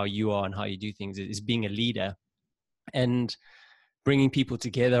of how you are and how you do things is being a leader and bringing people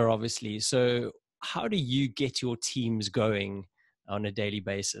together, obviously. So how do you get your teams going on a daily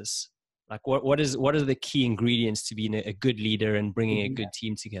basis? Like what are the key ingredients to being a good leader and bringing a good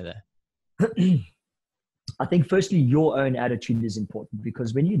team together? I think firstly, your own attitude is important,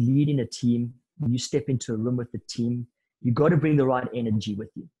 because when you're leading a team, when you step into a room with the team, you got to bring the right energy with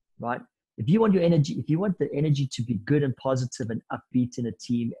you, right? If you want the energy to be good and positive and upbeat in a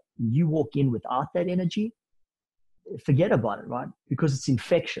team, you walk in without that energy, forget about it, right? Because it's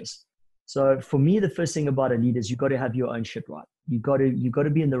infectious. So for me, the first thing about a leader is you got to have your own shit right. You got to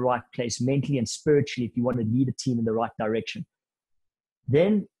be in the right place mentally and spiritually if you want to lead a team in the right direction.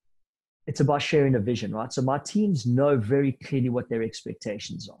 Then it's about sharing a vision, right? So my teams know very clearly what their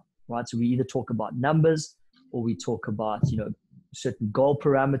expectations are, right? So we either talk about numbers or we talk about, certain goal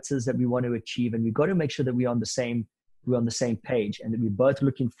parameters that we want to achieve. And we've got to make sure that we're on the same page and that we're both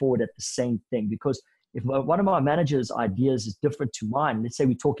looking forward at the same thing. Because if one of my manager's ideas is different to mine, let's say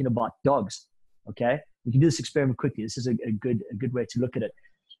we're talking about dogs, okay? We can do this experiment quickly. This is a good way to look at it.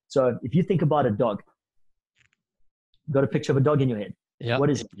 So if you think about a dog, you've got a picture of a dog in your head. Yeah.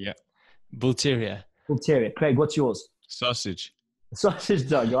 What is it? Yeah. Bull Terrier. Bull Terrier. Craig, what's yours? Sausage. Sausage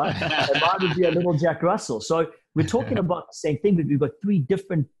dog, right? And mine would be a little Jack Russell. So we're talking about the same thing, but we've got three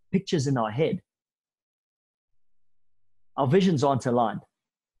different pictures in our head. Our visions aren't aligned.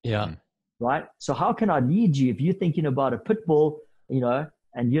 Yeah. Right? So how can I lead you if you're thinking about a pit bull,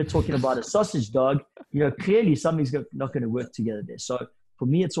 and you're talking about a sausage dog, clearly something's not going to work together there. So for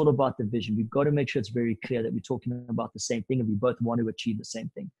me, it's all about the vision. We've got to make sure it's very clear that we're talking about the same thing and we both want to achieve the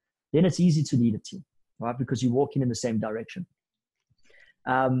same thing. Then it's easy to lead a team, right? Because you're walking in the same direction.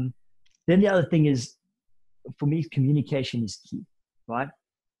 Then the other thing is, for me, communication is key, right?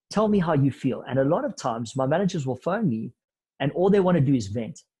 Tell me how you feel. And a lot of times my managers will phone me and all they want to do is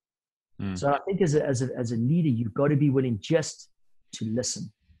vent. So I think as a leader, you've got to be willing just to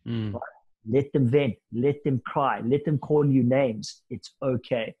listen. Right? Let them vent, let them cry, let them call you names. It's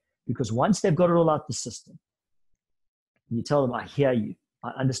okay. Because once they've got it all out the system, you tell them, I hear you.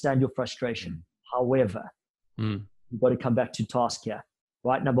 I understand your frustration. However, you've got to come back to task here.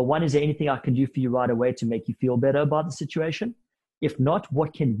 Right? Number one, is there anything I can do for you right away to make you feel better about the situation? If not,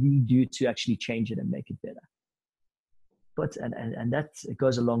 what can we do to actually change it and make it better? But and that, it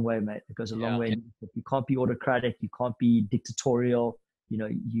goes a long way, mate. It goes a long way. You can't be autocratic. You can't be dictatorial. You know,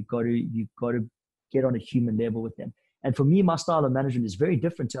 you've got to get on a human level with them. And for me, my style of management is very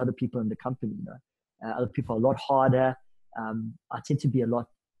different to other people in the company. You know, other people are a lot harder. I tend to be a lot.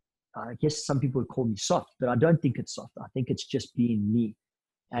 I guess some people would call me soft, but I don't think it's soft. I think it's just being me.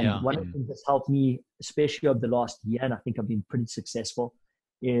 And one of the things that's helped me, especially over the last year, and I think I've been pretty successful,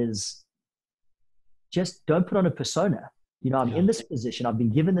 is just don't put on a persona. You know, I'm in this position. I've been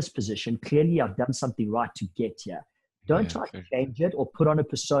given this position. Clearly, I've done something right to get here. Don't try to change it or put on a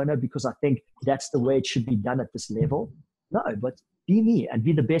persona because I think that's the way it should be done at this level. No, but be me and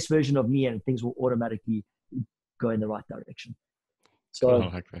be the best version of me, and things will automatically go in the right direction. So,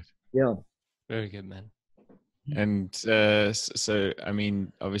 I like that. Yeah. Very good, man. And so, I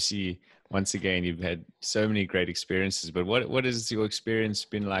mean, obviously, once again, you've had so many great experiences, but what has your experience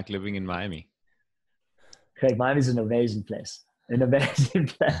been like living in Miami? Craig, Miami's an amazing place. An amazing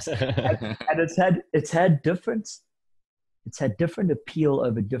place. And it's had different appeal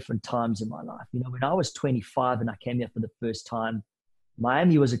over different times in my life. You know, when I was 25 and I came here for the first time,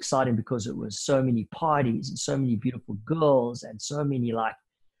 Miami was exciting because it was so many parties and so many beautiful girls and so many, like,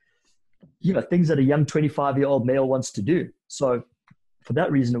 you know, things that a young 25-year-old male wants to do. So for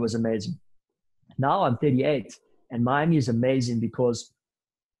that reason, it was amazing. Now I'm 38 and Miami is amazing because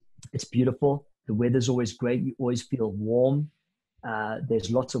it's beautiful. The weather's always great. You always feel warm. There's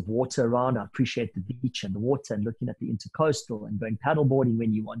lots of water around. I appreciate the beach and the water and looking at the intercoastal and going paddleboarding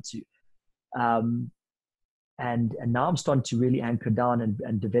when you want to. And now I'm starting to really anchor down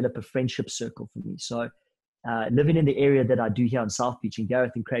and develop a friendship circle for me. So living in the area that I do here on South Beach, and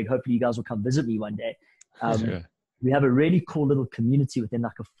Gareth and Craig, hopefully you guys will come visit me one day. Sure. We have a really cool little community within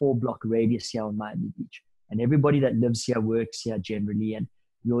like a 4-block radius here on Miami Beach. And everybody that lives here works here generally. And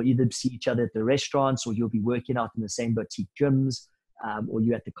you'll either see each other at the restaurants, or you'll be working out in the same boutique gyms, or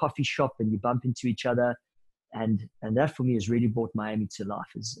you're at the coffee shop and you bump into each other. And that for me has really brought Miami to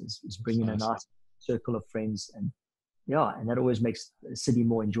life, is bringing a nice circle of friends. And and that always makes the city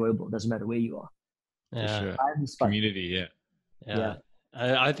more enjoyable. It doesn't matter where you are. Yeah, sure. Community, yeah.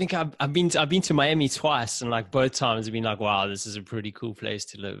 I think I've been to Miami twice, and like both times I've been like, wow, this is a pretty cool place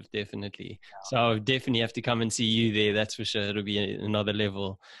to live, definitely. So I'll definitely have to come and see you there. That's for sure. It'll be another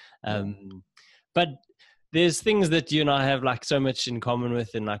level. But there's things that you and I have like so much in common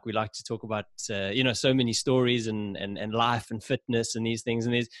with, and like we like to talk about, you know, so many stories and life and fitness and these things.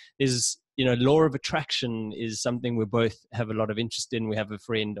 And there's you know, law of attraction is something we both have a lot of interest in. We have a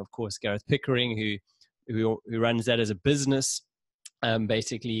friend, of course, Gareth Pickering, who runs that as a business.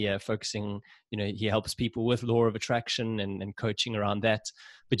 Basically focusing, you know, he helps people with law of attraction and coaching around that.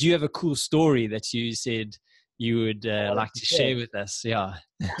 But you have a cool story that you said you would like to share with us. Yeah.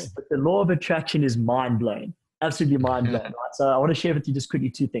 But the law of attraction is mind-blowing, absolutely mind-blowing. Right? So I want to share with you just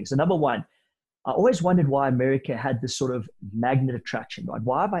quickly 2 things. So number one, I always wondered why America had this sort of magnet attraction, right?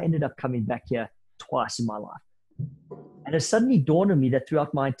 Why have I ended up coming back here twice in my life? And it suddenly dawned on me that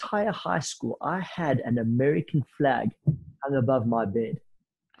throughout my entire high school, I had an American flag hung above my bed.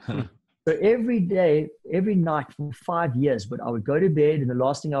 So every day, every night for 5 years, but I would go to bed and the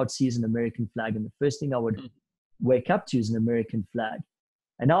last thing I would see is an American flag. And the first thing I would wake up to is an American flag.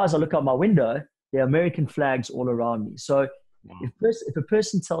 And now as I look out my window, there are American flags all around me. So if a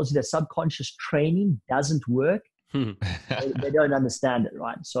person tells you that subconscious training doesn't work, they don't understand it,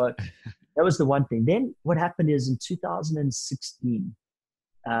 right? So that was the one thing. Then what happened is in 2016,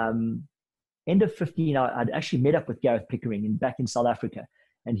 end of 15, I'd actually met up with Gareth Pickering back in South Africa.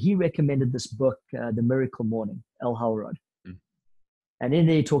 And he recommended this book, The Miracle Morning, L. Howell. And in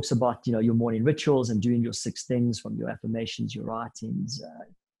there he talks about, you know, your morning rituals and doing your 6 things, from your affirmations, your writings,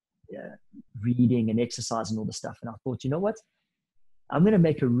 reading and exercise and all the stuff. And I thought, you know what? I'm going to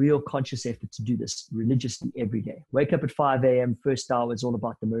make a real conscious effort to do this religiously every day. Wake up at 5 a.m. First hour is all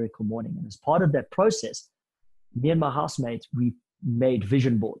about the miracle morning. And as part of that process, me and my housemates, we made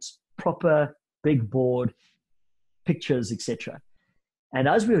vision boards, proper big board, pictures, etc. And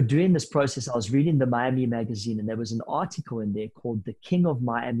as we were doing this process, I was reading the Miami magazine, and there was an article in there called The King of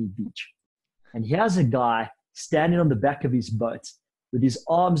Miami Beach. And here's a guy standing on the back of his boat with his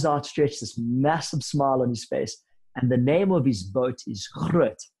arms outstretched, this massive smile on his face. And the name of his boat is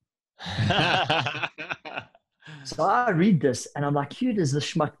Groot. So I read this and I'm like, who does the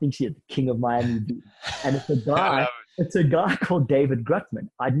schmuck think he's the king of Miami Beach? And it's a guy It's a guy called David Grutman.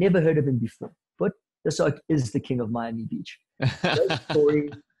 I'd never heard of him before, but this oak is the king of Miami Beach.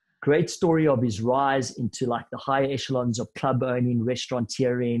 Great story of his rise into like the higher echelons of club owning,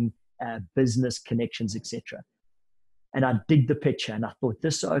 restauranteering, business connections, etc. And I dig the picture, and I thought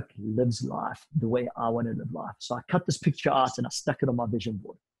this oak lives life the way I want to live life. So I cut this picture out and I stuck it on my vision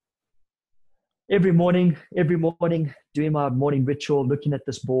board. Every morning, doing my morning ritual, looking at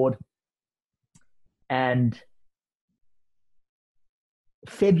this board. And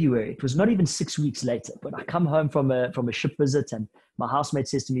February, it was not even 6 weeks later, but I come home from a ship visit, and my housemate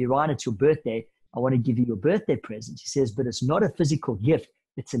says to me, Ryan, it's your birthday. I want to give you your birthday present. He says, but it's not a physical gift.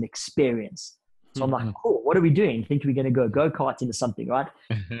 It's an experience. So I'm like, cool, what are we doing? Think we're going to go karting or something, right?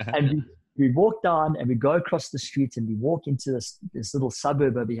 And we walk down and we go across the street and we walk into this little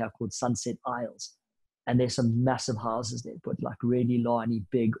suburb over here called Sunset Isles. And there's some massive houses there, but like really lonely,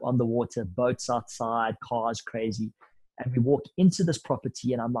 big, on the water, boats outside, cars, crazy. And we walk into this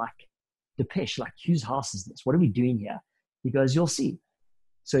property and I'm like, Depeche, like whose house is this? What are we doing here? He goes, you'll see.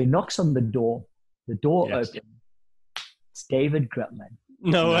 So he knocks on the door opens. It's David Grutman.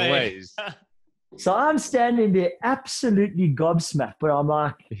 No ways. So I'm standing there absolutely gobsmacked, but I'm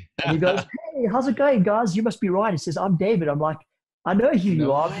like, and he goes, hey, how's it going, guys? You must be right. He says, I'm David. I'm like, I know who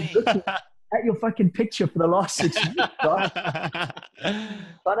you are. I've been looking at your fucking picture for the last 6 weeks, right?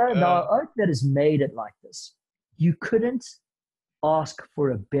 But I don't know, oak that has made it like this. You couldn't ask for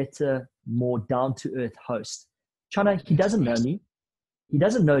a better, more down-to-earth host. Chana, he doesn't know me. He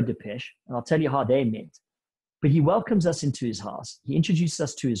doesn't know Depeche, and I'll tell you how they met. But he welcomes us into his house. He introduces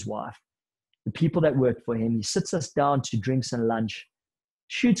us to his wife, the people that work for him. He sits us down to drinks and lunch,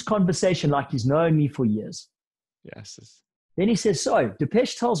 shoots conversation like he's known me for years. Yes. Then he says, so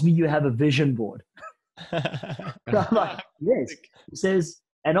Depeche tells me you have a vision board. I'm like, yes. He says,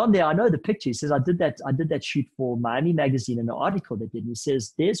 and on there, I know the picture. He says, I did that shoot for Miami Magazine in an article they did. And he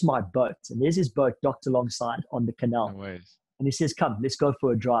says, there's my boat. And there's his boat docked alongside on the canal. No ways. And he says, come, let's go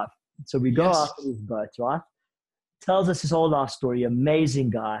for a drive. So we go out to his boat, right? Tells us his whole life story. Amazing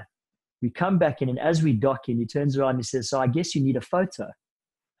guy. We come back in, and as we dock in, he turns around and he says, so I guess you need a photo.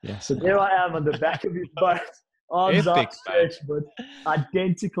 Yes. So there I am on the back of his boat. Arms outstretched, but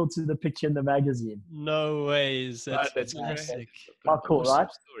identical to the picture in the magazine. No ways. That's fantastic. How cool, right?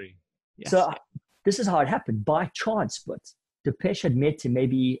 Story. Yes. So this is how it happened, by chance, but Depeche had met him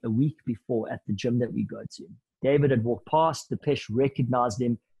maybe a week before at the gym that we go to. David had walked past, Depeche recognized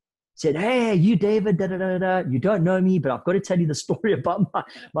him, said, hey, you David, you don't know me, but I've got to tell you the story about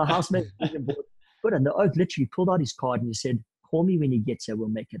my housemate. But and the oak literally pulled out his card and he said, call me when he gets here, we'll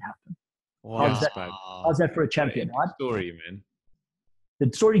make it happen. Wow. How's that for a champion, right? Story, man.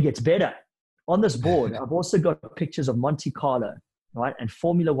 The story gets better. On this board, I've also got pictures of Monte Carlo, right, and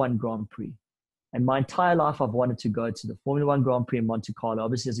Formula One Grand Prix. And my entire life, I've wanted to go to the Formula One Grand Prix in Monte Carlo.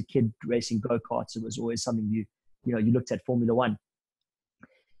 Obviously, as a kid racing go-karts, it was always something you looked at Formula One.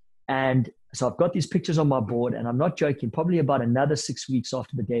 And so I've got these pictures on my board, and I'm not joking, probably about another 6 weeks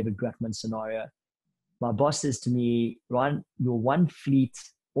after the David Grutman scenario, my boss says to me, Ryan, your one fleet,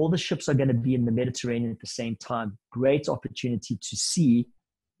 all the ships are going to be in the Mediterranean at the same time. Great opportunity to see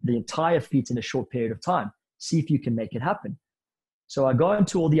the entire fleet in a short period of time. See if you can make it happen. So I go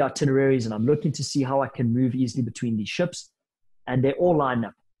into all the itineraries and I'm looking to see how I can move easily between these ships. And they all line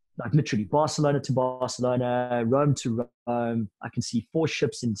up, like literally Barcelona to Barcelona, Rome to Rome. I can see 4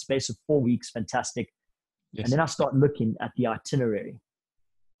 ships in the space of 4 weeks. Fantastic. Yes. And then I start looking at the itinerary.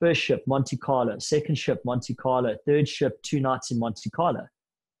 First ship, Monte Carlo. Second ship, Monte Carlo. Third ship, 2 nights in Monte Carlo.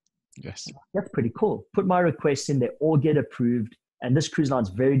 Yes. That's pretty cool. Put my request in, they all get approved. And this cruise line is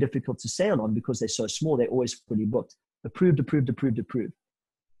very difficult to sail on because they're so small, they're always fully booked. Approved.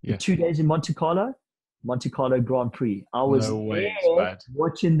 Yeah. 2 days in Monte Carlo Grand Prix. I was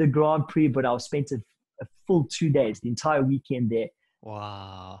watching the Grand Prix, but I spent a full 2 days, the entire weekend there.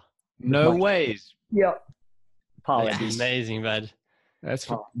 Wow. No ways. Yeah. Power. That's amazing, bud. That's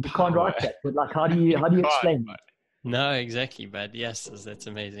you can't write that, but like, how do you explain that? No, exactly, bud. Yes, that's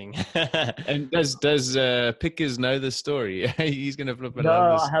amazing. And does Pickers know the story? He's gonna flip it. No,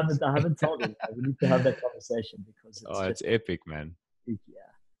 I haven't told him. We need to have that conversation because it's epic, man.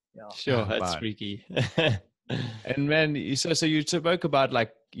 Yeah. Sure, that's freaky. And man, so you spoke about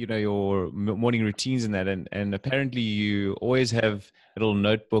like your morning routines and that, and apparently you always have a little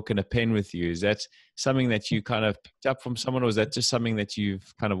notebook and a pen with you. Is that something that you kind of picked up from someone, or is that just something that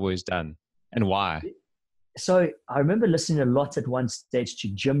you've kind of always done, and why? So I remember listening a lot at one stage to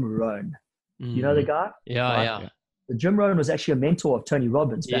Jim Rohn. You know the guy? Yeah. So Jim Rohn was actually a mentor of Tony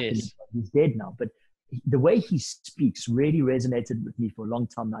Robbins back in the day. He's dead now, but the way he speaks really resonated with me for a long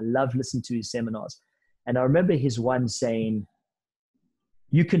time. I love listening to his seminars. And I remember his one saying,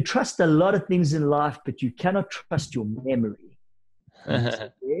 you can trust a lot of things in life, but you cannot trust your memory.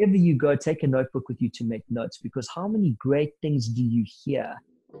 Wherever you go, take a notebook with you to make notes, because how many great things do you hear?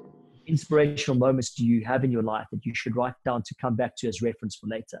 Inspirational moments do you have in your life that you should write down to come back to as reference for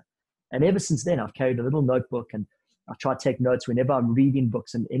later? And ever since then, I've carried a little notebook, and I try to take notes whenever I'm reading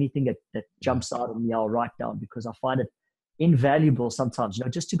books, and anything that jumps out at me, I'll write down, because I find it invaluable sometimes,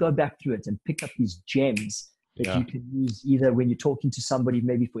 just to go back through it and pick up these gems that you can use either when you're talking to somebody,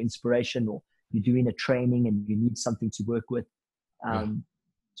 maybe for inspiration, or you're doing a training and you need something to work with.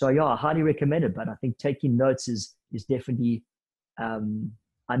 So I highly recommend it. But I think taking notes is definitely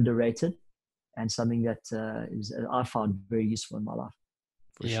underrated, and something that I found very useful in my life.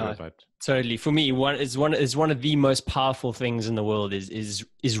 For sure, but totally. For me, one of the most powerful things in the world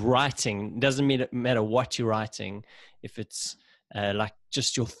is writing. It doesn't matter what you're writing, if it's like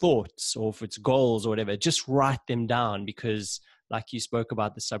just your thoughts, or if it's goals or whatever, just write them down, because like you spoke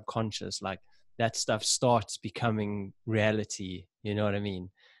about the subconscious, like that stuff starts becoming reality. You know what I mean?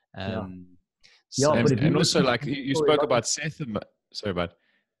 And also, like you spoke about Seth. Sorry, bud.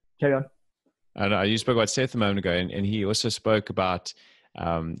 Carry on. I know you spoke about Seth a moment ago, and he also spoke about,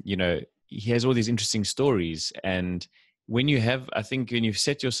 he has all these interesting stories. And when you've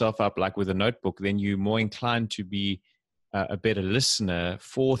set yourself up like with a notebook, then you're more inclined to be a better listener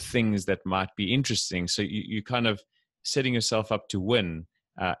for things that might be interesting. So you kind of setting yourself up to win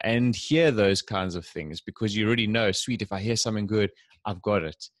and hear those kinds of things, because you already know, sweet, if I hear something good, I've got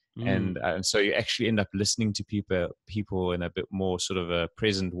it. And so you actually end up listening to people in a bit more sort of a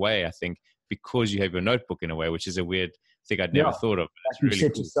present way, I think, because you have your notebook in a way, which is a weird thing I'd never thought of. Like you really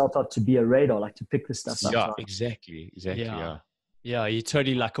set yourself up to be a radar, like to pick the stuff up. Yeah, exactly. Yeah, you're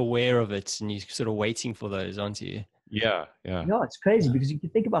totally like aware of it, and you're sort of waiting for those, aren't you? Yeah. It's crazy, because you can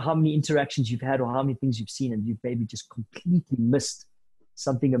think about how many interactions you've had, or how many things you've seen, and you've maybe just completely missed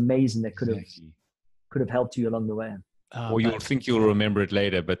something amazing that could have helped you along the way. Or you'll think you'll remember it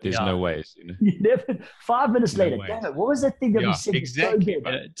later, but there's no ways. You never, 5 minutes later, damn it, what was that thing that we said? Exactly.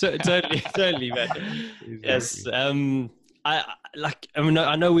 Totally, man. Exactly. Yes.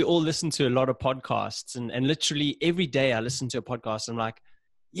 I know we all listen to a lot of podcasts, and literally every day I listen to a podcast. I'm like,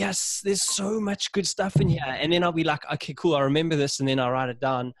 yes, there's so much good stuff in here. And then I'll be like, okay, cool, I remember this, and then I write it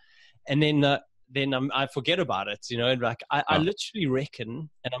down, and then I forget about it. Like I literally reckon,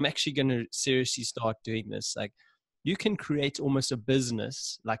 and I'm actually going to seriously start doing this. Like, you can create almost a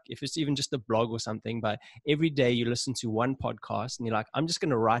business, like if it's even just a blog or something, but every day you listen to one podcast and you're like, I'm just going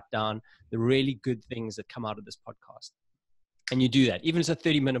to write down the really good things that come out of this podcast. And you do that, even if it's a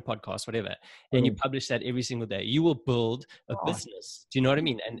 30-minute podcast, whatever, and you publish that every single day, you will build a business. Do you know what I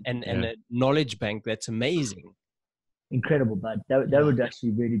mean? And a knowledge bank that's amazing. Incredible, bud. That would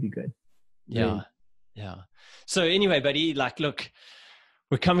actually really be good. Yeah. So anyway, buddy, like, look,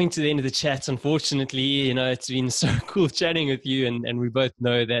 we're coming to the end of the chat. Unfortunately, it's been so cool chatting with you, and we both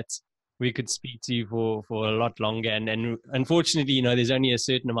know that we could speak to you for a lot longer. And unfortunately, there's only a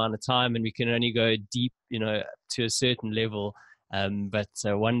certain amount of time, and we can only go deep, to a certain level. But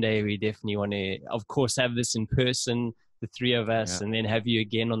one day we definitely want to, of course, have this in person, the three of us, and then have you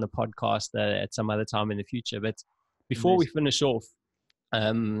again on the podcast at some other time in the future. But before we finish off,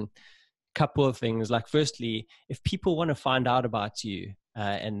 couple of things. Like, firstly, if people want to find out about you,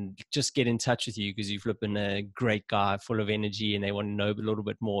 and just get in touch with you, because you've been a great guy full of energy, and they want to know a little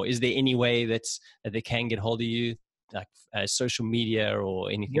bit more, is there any way that they can get hold of you, like social media or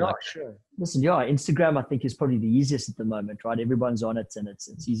anything like that? Sure. Listen, Instagram I think is probably the easiest at the moment, right? Everyone's on it, and it's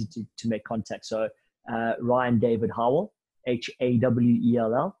easy to make contact. So Ryan David Hawell,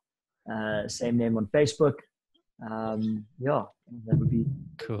 Hawell, same name on Facebook. That would be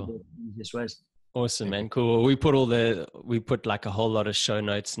cool. The easiest ways. Awesome, man. Cool. We put like a whole lot of show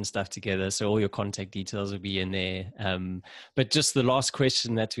notes and stuff together, so all your contact details will be in there. But just the last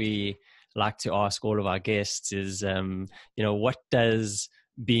question that we like to ask all of our guests is, what does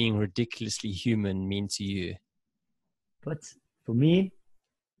being ridiculously human mean to you? But for me,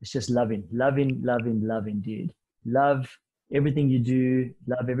 it's just loving, dude. Love everything you do.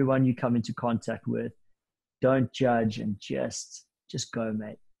 Love everyone you come into contact with. Don't judge, and just go,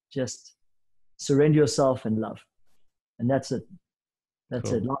 mate. Just surrender yourself and love. And that's it.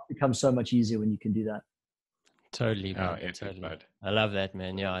 That's it. Life becomes so much easier when you can do that. Totally, man. Totally. I love that,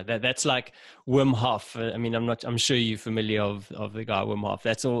 man. Yeah, that's like Wim Hof. I mean, I'm sure you're familiar of the guy Wim Hof.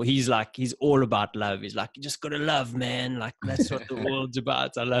 That's all. He's all about love. He's like, you just gotta love, man. Like, that's what the world's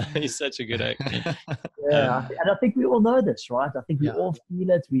about. I love. He's such a good actor. And I think we all know this, right? I think we all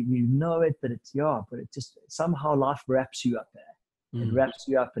feel it. We know it, but it just somehow life wraps you up there. It wraps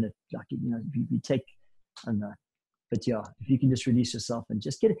you up, and it, like, you take And but yeah, if you can just release yourself and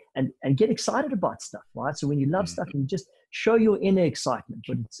just get and get excited about stuff, right? So when you love stuff, you just show your inner excitement.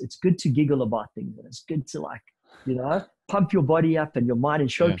 But it's good to giggle about things, and it's good to pump your body up and your mind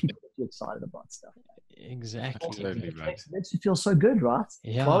and show people that you're excited about stuff. Exactly. Absolutely, right. It makes you feel so good, right?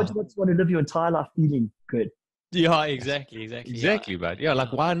 Yeah. Why would you want to live your entire life feeling good? Yeah, exactly. Exactly, bud. Yeah,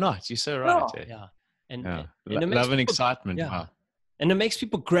 like why not? You're so right. Yeah. And yeah. And it makes love and people, excitement. Yeah. Wow. And it makes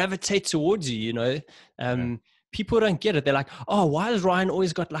people gravitate towards you, People don't get it. They're like, oh, why has Ryan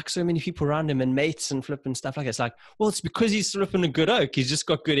always got like so many people around him and mates and flip and stuff like that? It's like, well, it's because he's flipping a good oak. He's just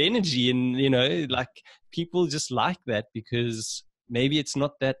got good energy. And, like people just like that because maybe it's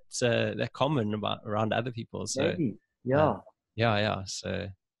not that common around other people. So, maybe. Yeah. So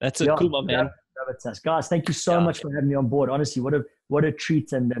that's cool, my man. Guys, thank you so much for having me on board. Honestly, what a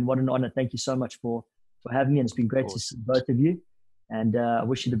treat and what an honor. Thank you so much for having me. And it's been great to see both of you. And I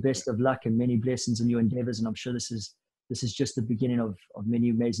wish you the best of luck and many blessings in your endeavors. And I'm sure this is just the beginning of many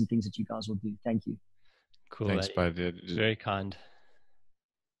amazing things that you guys will do. Thank you. Cool. Thanks, bud. Very kind.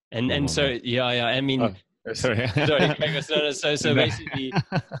 And so, I mean, sorry. So basically,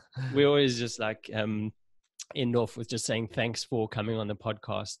 we always just like end off with just saying thanks for coming on the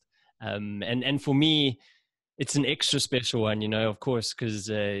podcast. And for me, it's an extra special one, of course, because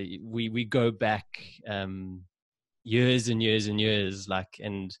we go back years and years and years.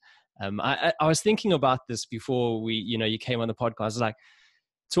 I was thinking about this before you came on the podcast, like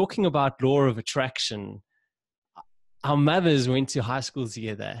talking about law of attraction. Our mothers went to high school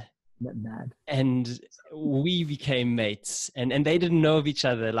together. Mad. And we became mates and they didn't know of each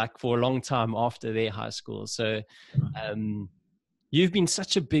other like for a long time after their high school. So you've been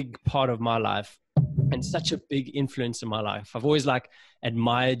such a big part of my life and such a big influence in my life. I've always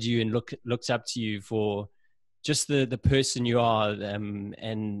admired you and looked up to you for just the person you are,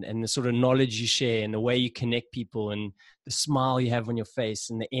 and the sort of knowledge you share and the way you connect people and the smile you have on your face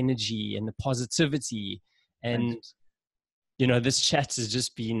and the energy and the positivity. And, this chat has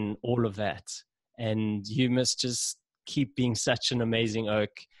just been all of that. And you must just keep being such an amazing oak.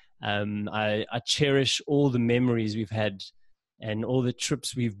 I cherish all the memories we've had and all the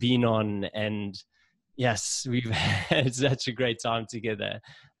trips we've been on. And yes, we've had such a great time together.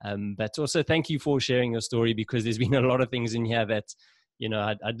 But also thank you for sharing your story, because there's been a lot of things in here that,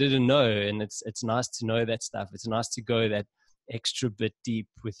 I didn't know. And it's nice to know that stuff. It's nice to go that extra bit deep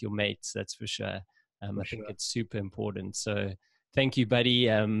with your mates. That's for sure. I think it's super important. So thank you, buddy.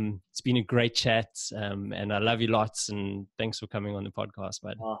 It's been a great chat. And I love you lots. And thanks for coming on the podcast,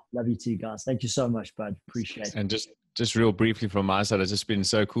 bud. Oh, love you too, guys. Thank you so much, bud. Appreciate it. And just real briefly from my side, it's just been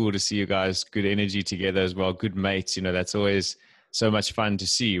so cool to see you guys, good energy together as well. Good mates, that's always so much fun to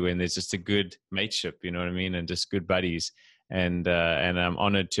see when there's just a good mateship, you know what I mean? And just good buddies. And I'm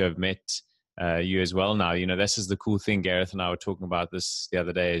honored to have met you as well now. This is the cool thing. Gareth and I were talking about this the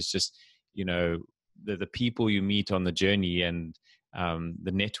other day, is just, the people you meet on the journey and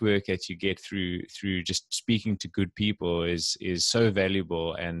the network that you get through just speaking to good people is so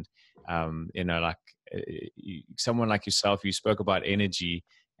valuable. And someone like yourself, you spoke about energy,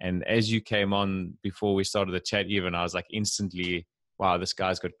 and as you came on before we started the chat, even I was like instantly, wow, this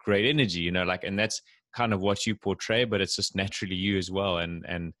guy's got great energy, and that's kind of what you portray, but it's just naturally you as well.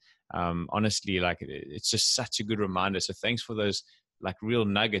 And honestly, it's just such a good reminder. So thanks for those real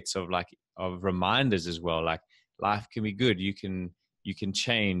nuggets of reminders as well. Life can be good. You can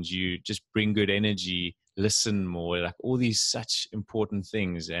change. You just bring good energy, listen more, all these such important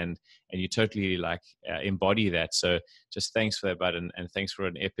things. And you totally embody that. So just thanks for that, bud. And thanks for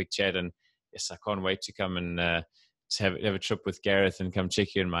an epic chat. And yes, I can't wait to come and have a trip with Gareth and come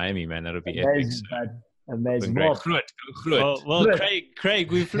check you in Miami, man. That'll be epic. So. Amazing. Well, Craig, go. Craig.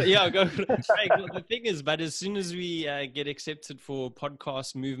 The thing is, but as soon as we get accepted for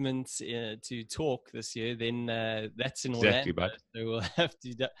podcast movement to talk this year, then that's in Orlando. Exactly, bud. So we'll have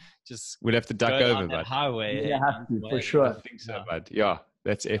to we'll have to duck over, bud. Highway. Yeah, have to, for sure. I think so, bud. Yeah,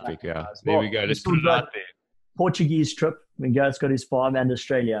 that's epic. Yeah, there we go. Let's put it out there. Portuguese trip when Gareth's got his farm, and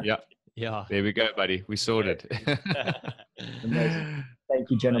Australia. Yeah. There we go, buddy. We sorted. Amazing. Thank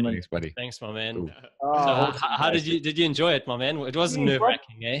you, gentlemen. Thanks, buddy. Thanks, my man. Cool. So how did you enjoy it, my man? It wasn't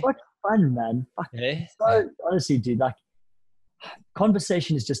nerve-wracking, eh? What fun, man. So, honestly, dude,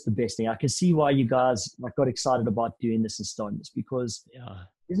 conversation is just the best thing. I can see why you guys got excited about doing this and starting this, because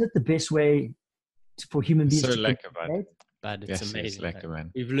isn't it the best way for human beings to lekker, bud. But it's amazing. It's lekker, man.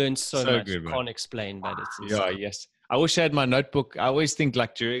 We've learned so much. Good, can't explain, but it's yes. I wish I had my notebook. I always think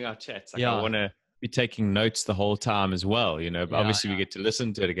during our chats, I want to be taking notes the whole time as well, but obviously we get to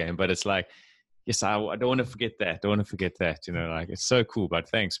listen to it again, but it's yes, I don't want to forget that. It's so cool, but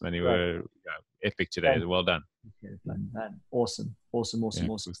thanks, man. epic today. Well done. Okay, man. Awesome. Cool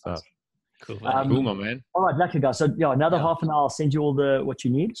stuff. Cool. Cool, my man. All right, lucky guys. So another half an hour. I'll send you all what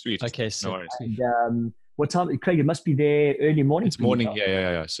you need. Sweet. Okay, so no worries. And what time, Craig? It must be there early morning. It's morning.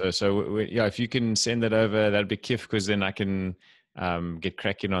 Yeah. So if you can send that over, that'd be kiff, because then I can get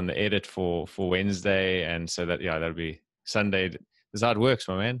cracking on the edit for Wednesday, and so that that'll be Sunday. That's how it works,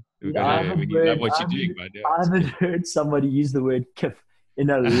 my man. We love what you're doing, bud. Yeah, I haven't heard somebody use the word kiff in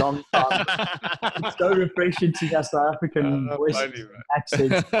a long time. It's so refreshing to hear South African voice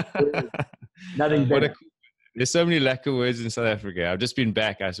accents. Nothing better. There's so many lacquer words in South Africa. I've just been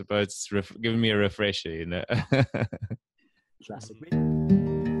back. I suppose it's giving me a refresher, Classic.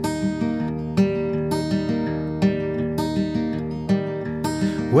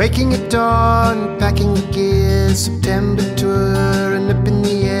 Waking at dawn, packing the gear, September tour, and up in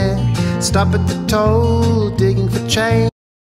the air. Stop at the toll, digging for change.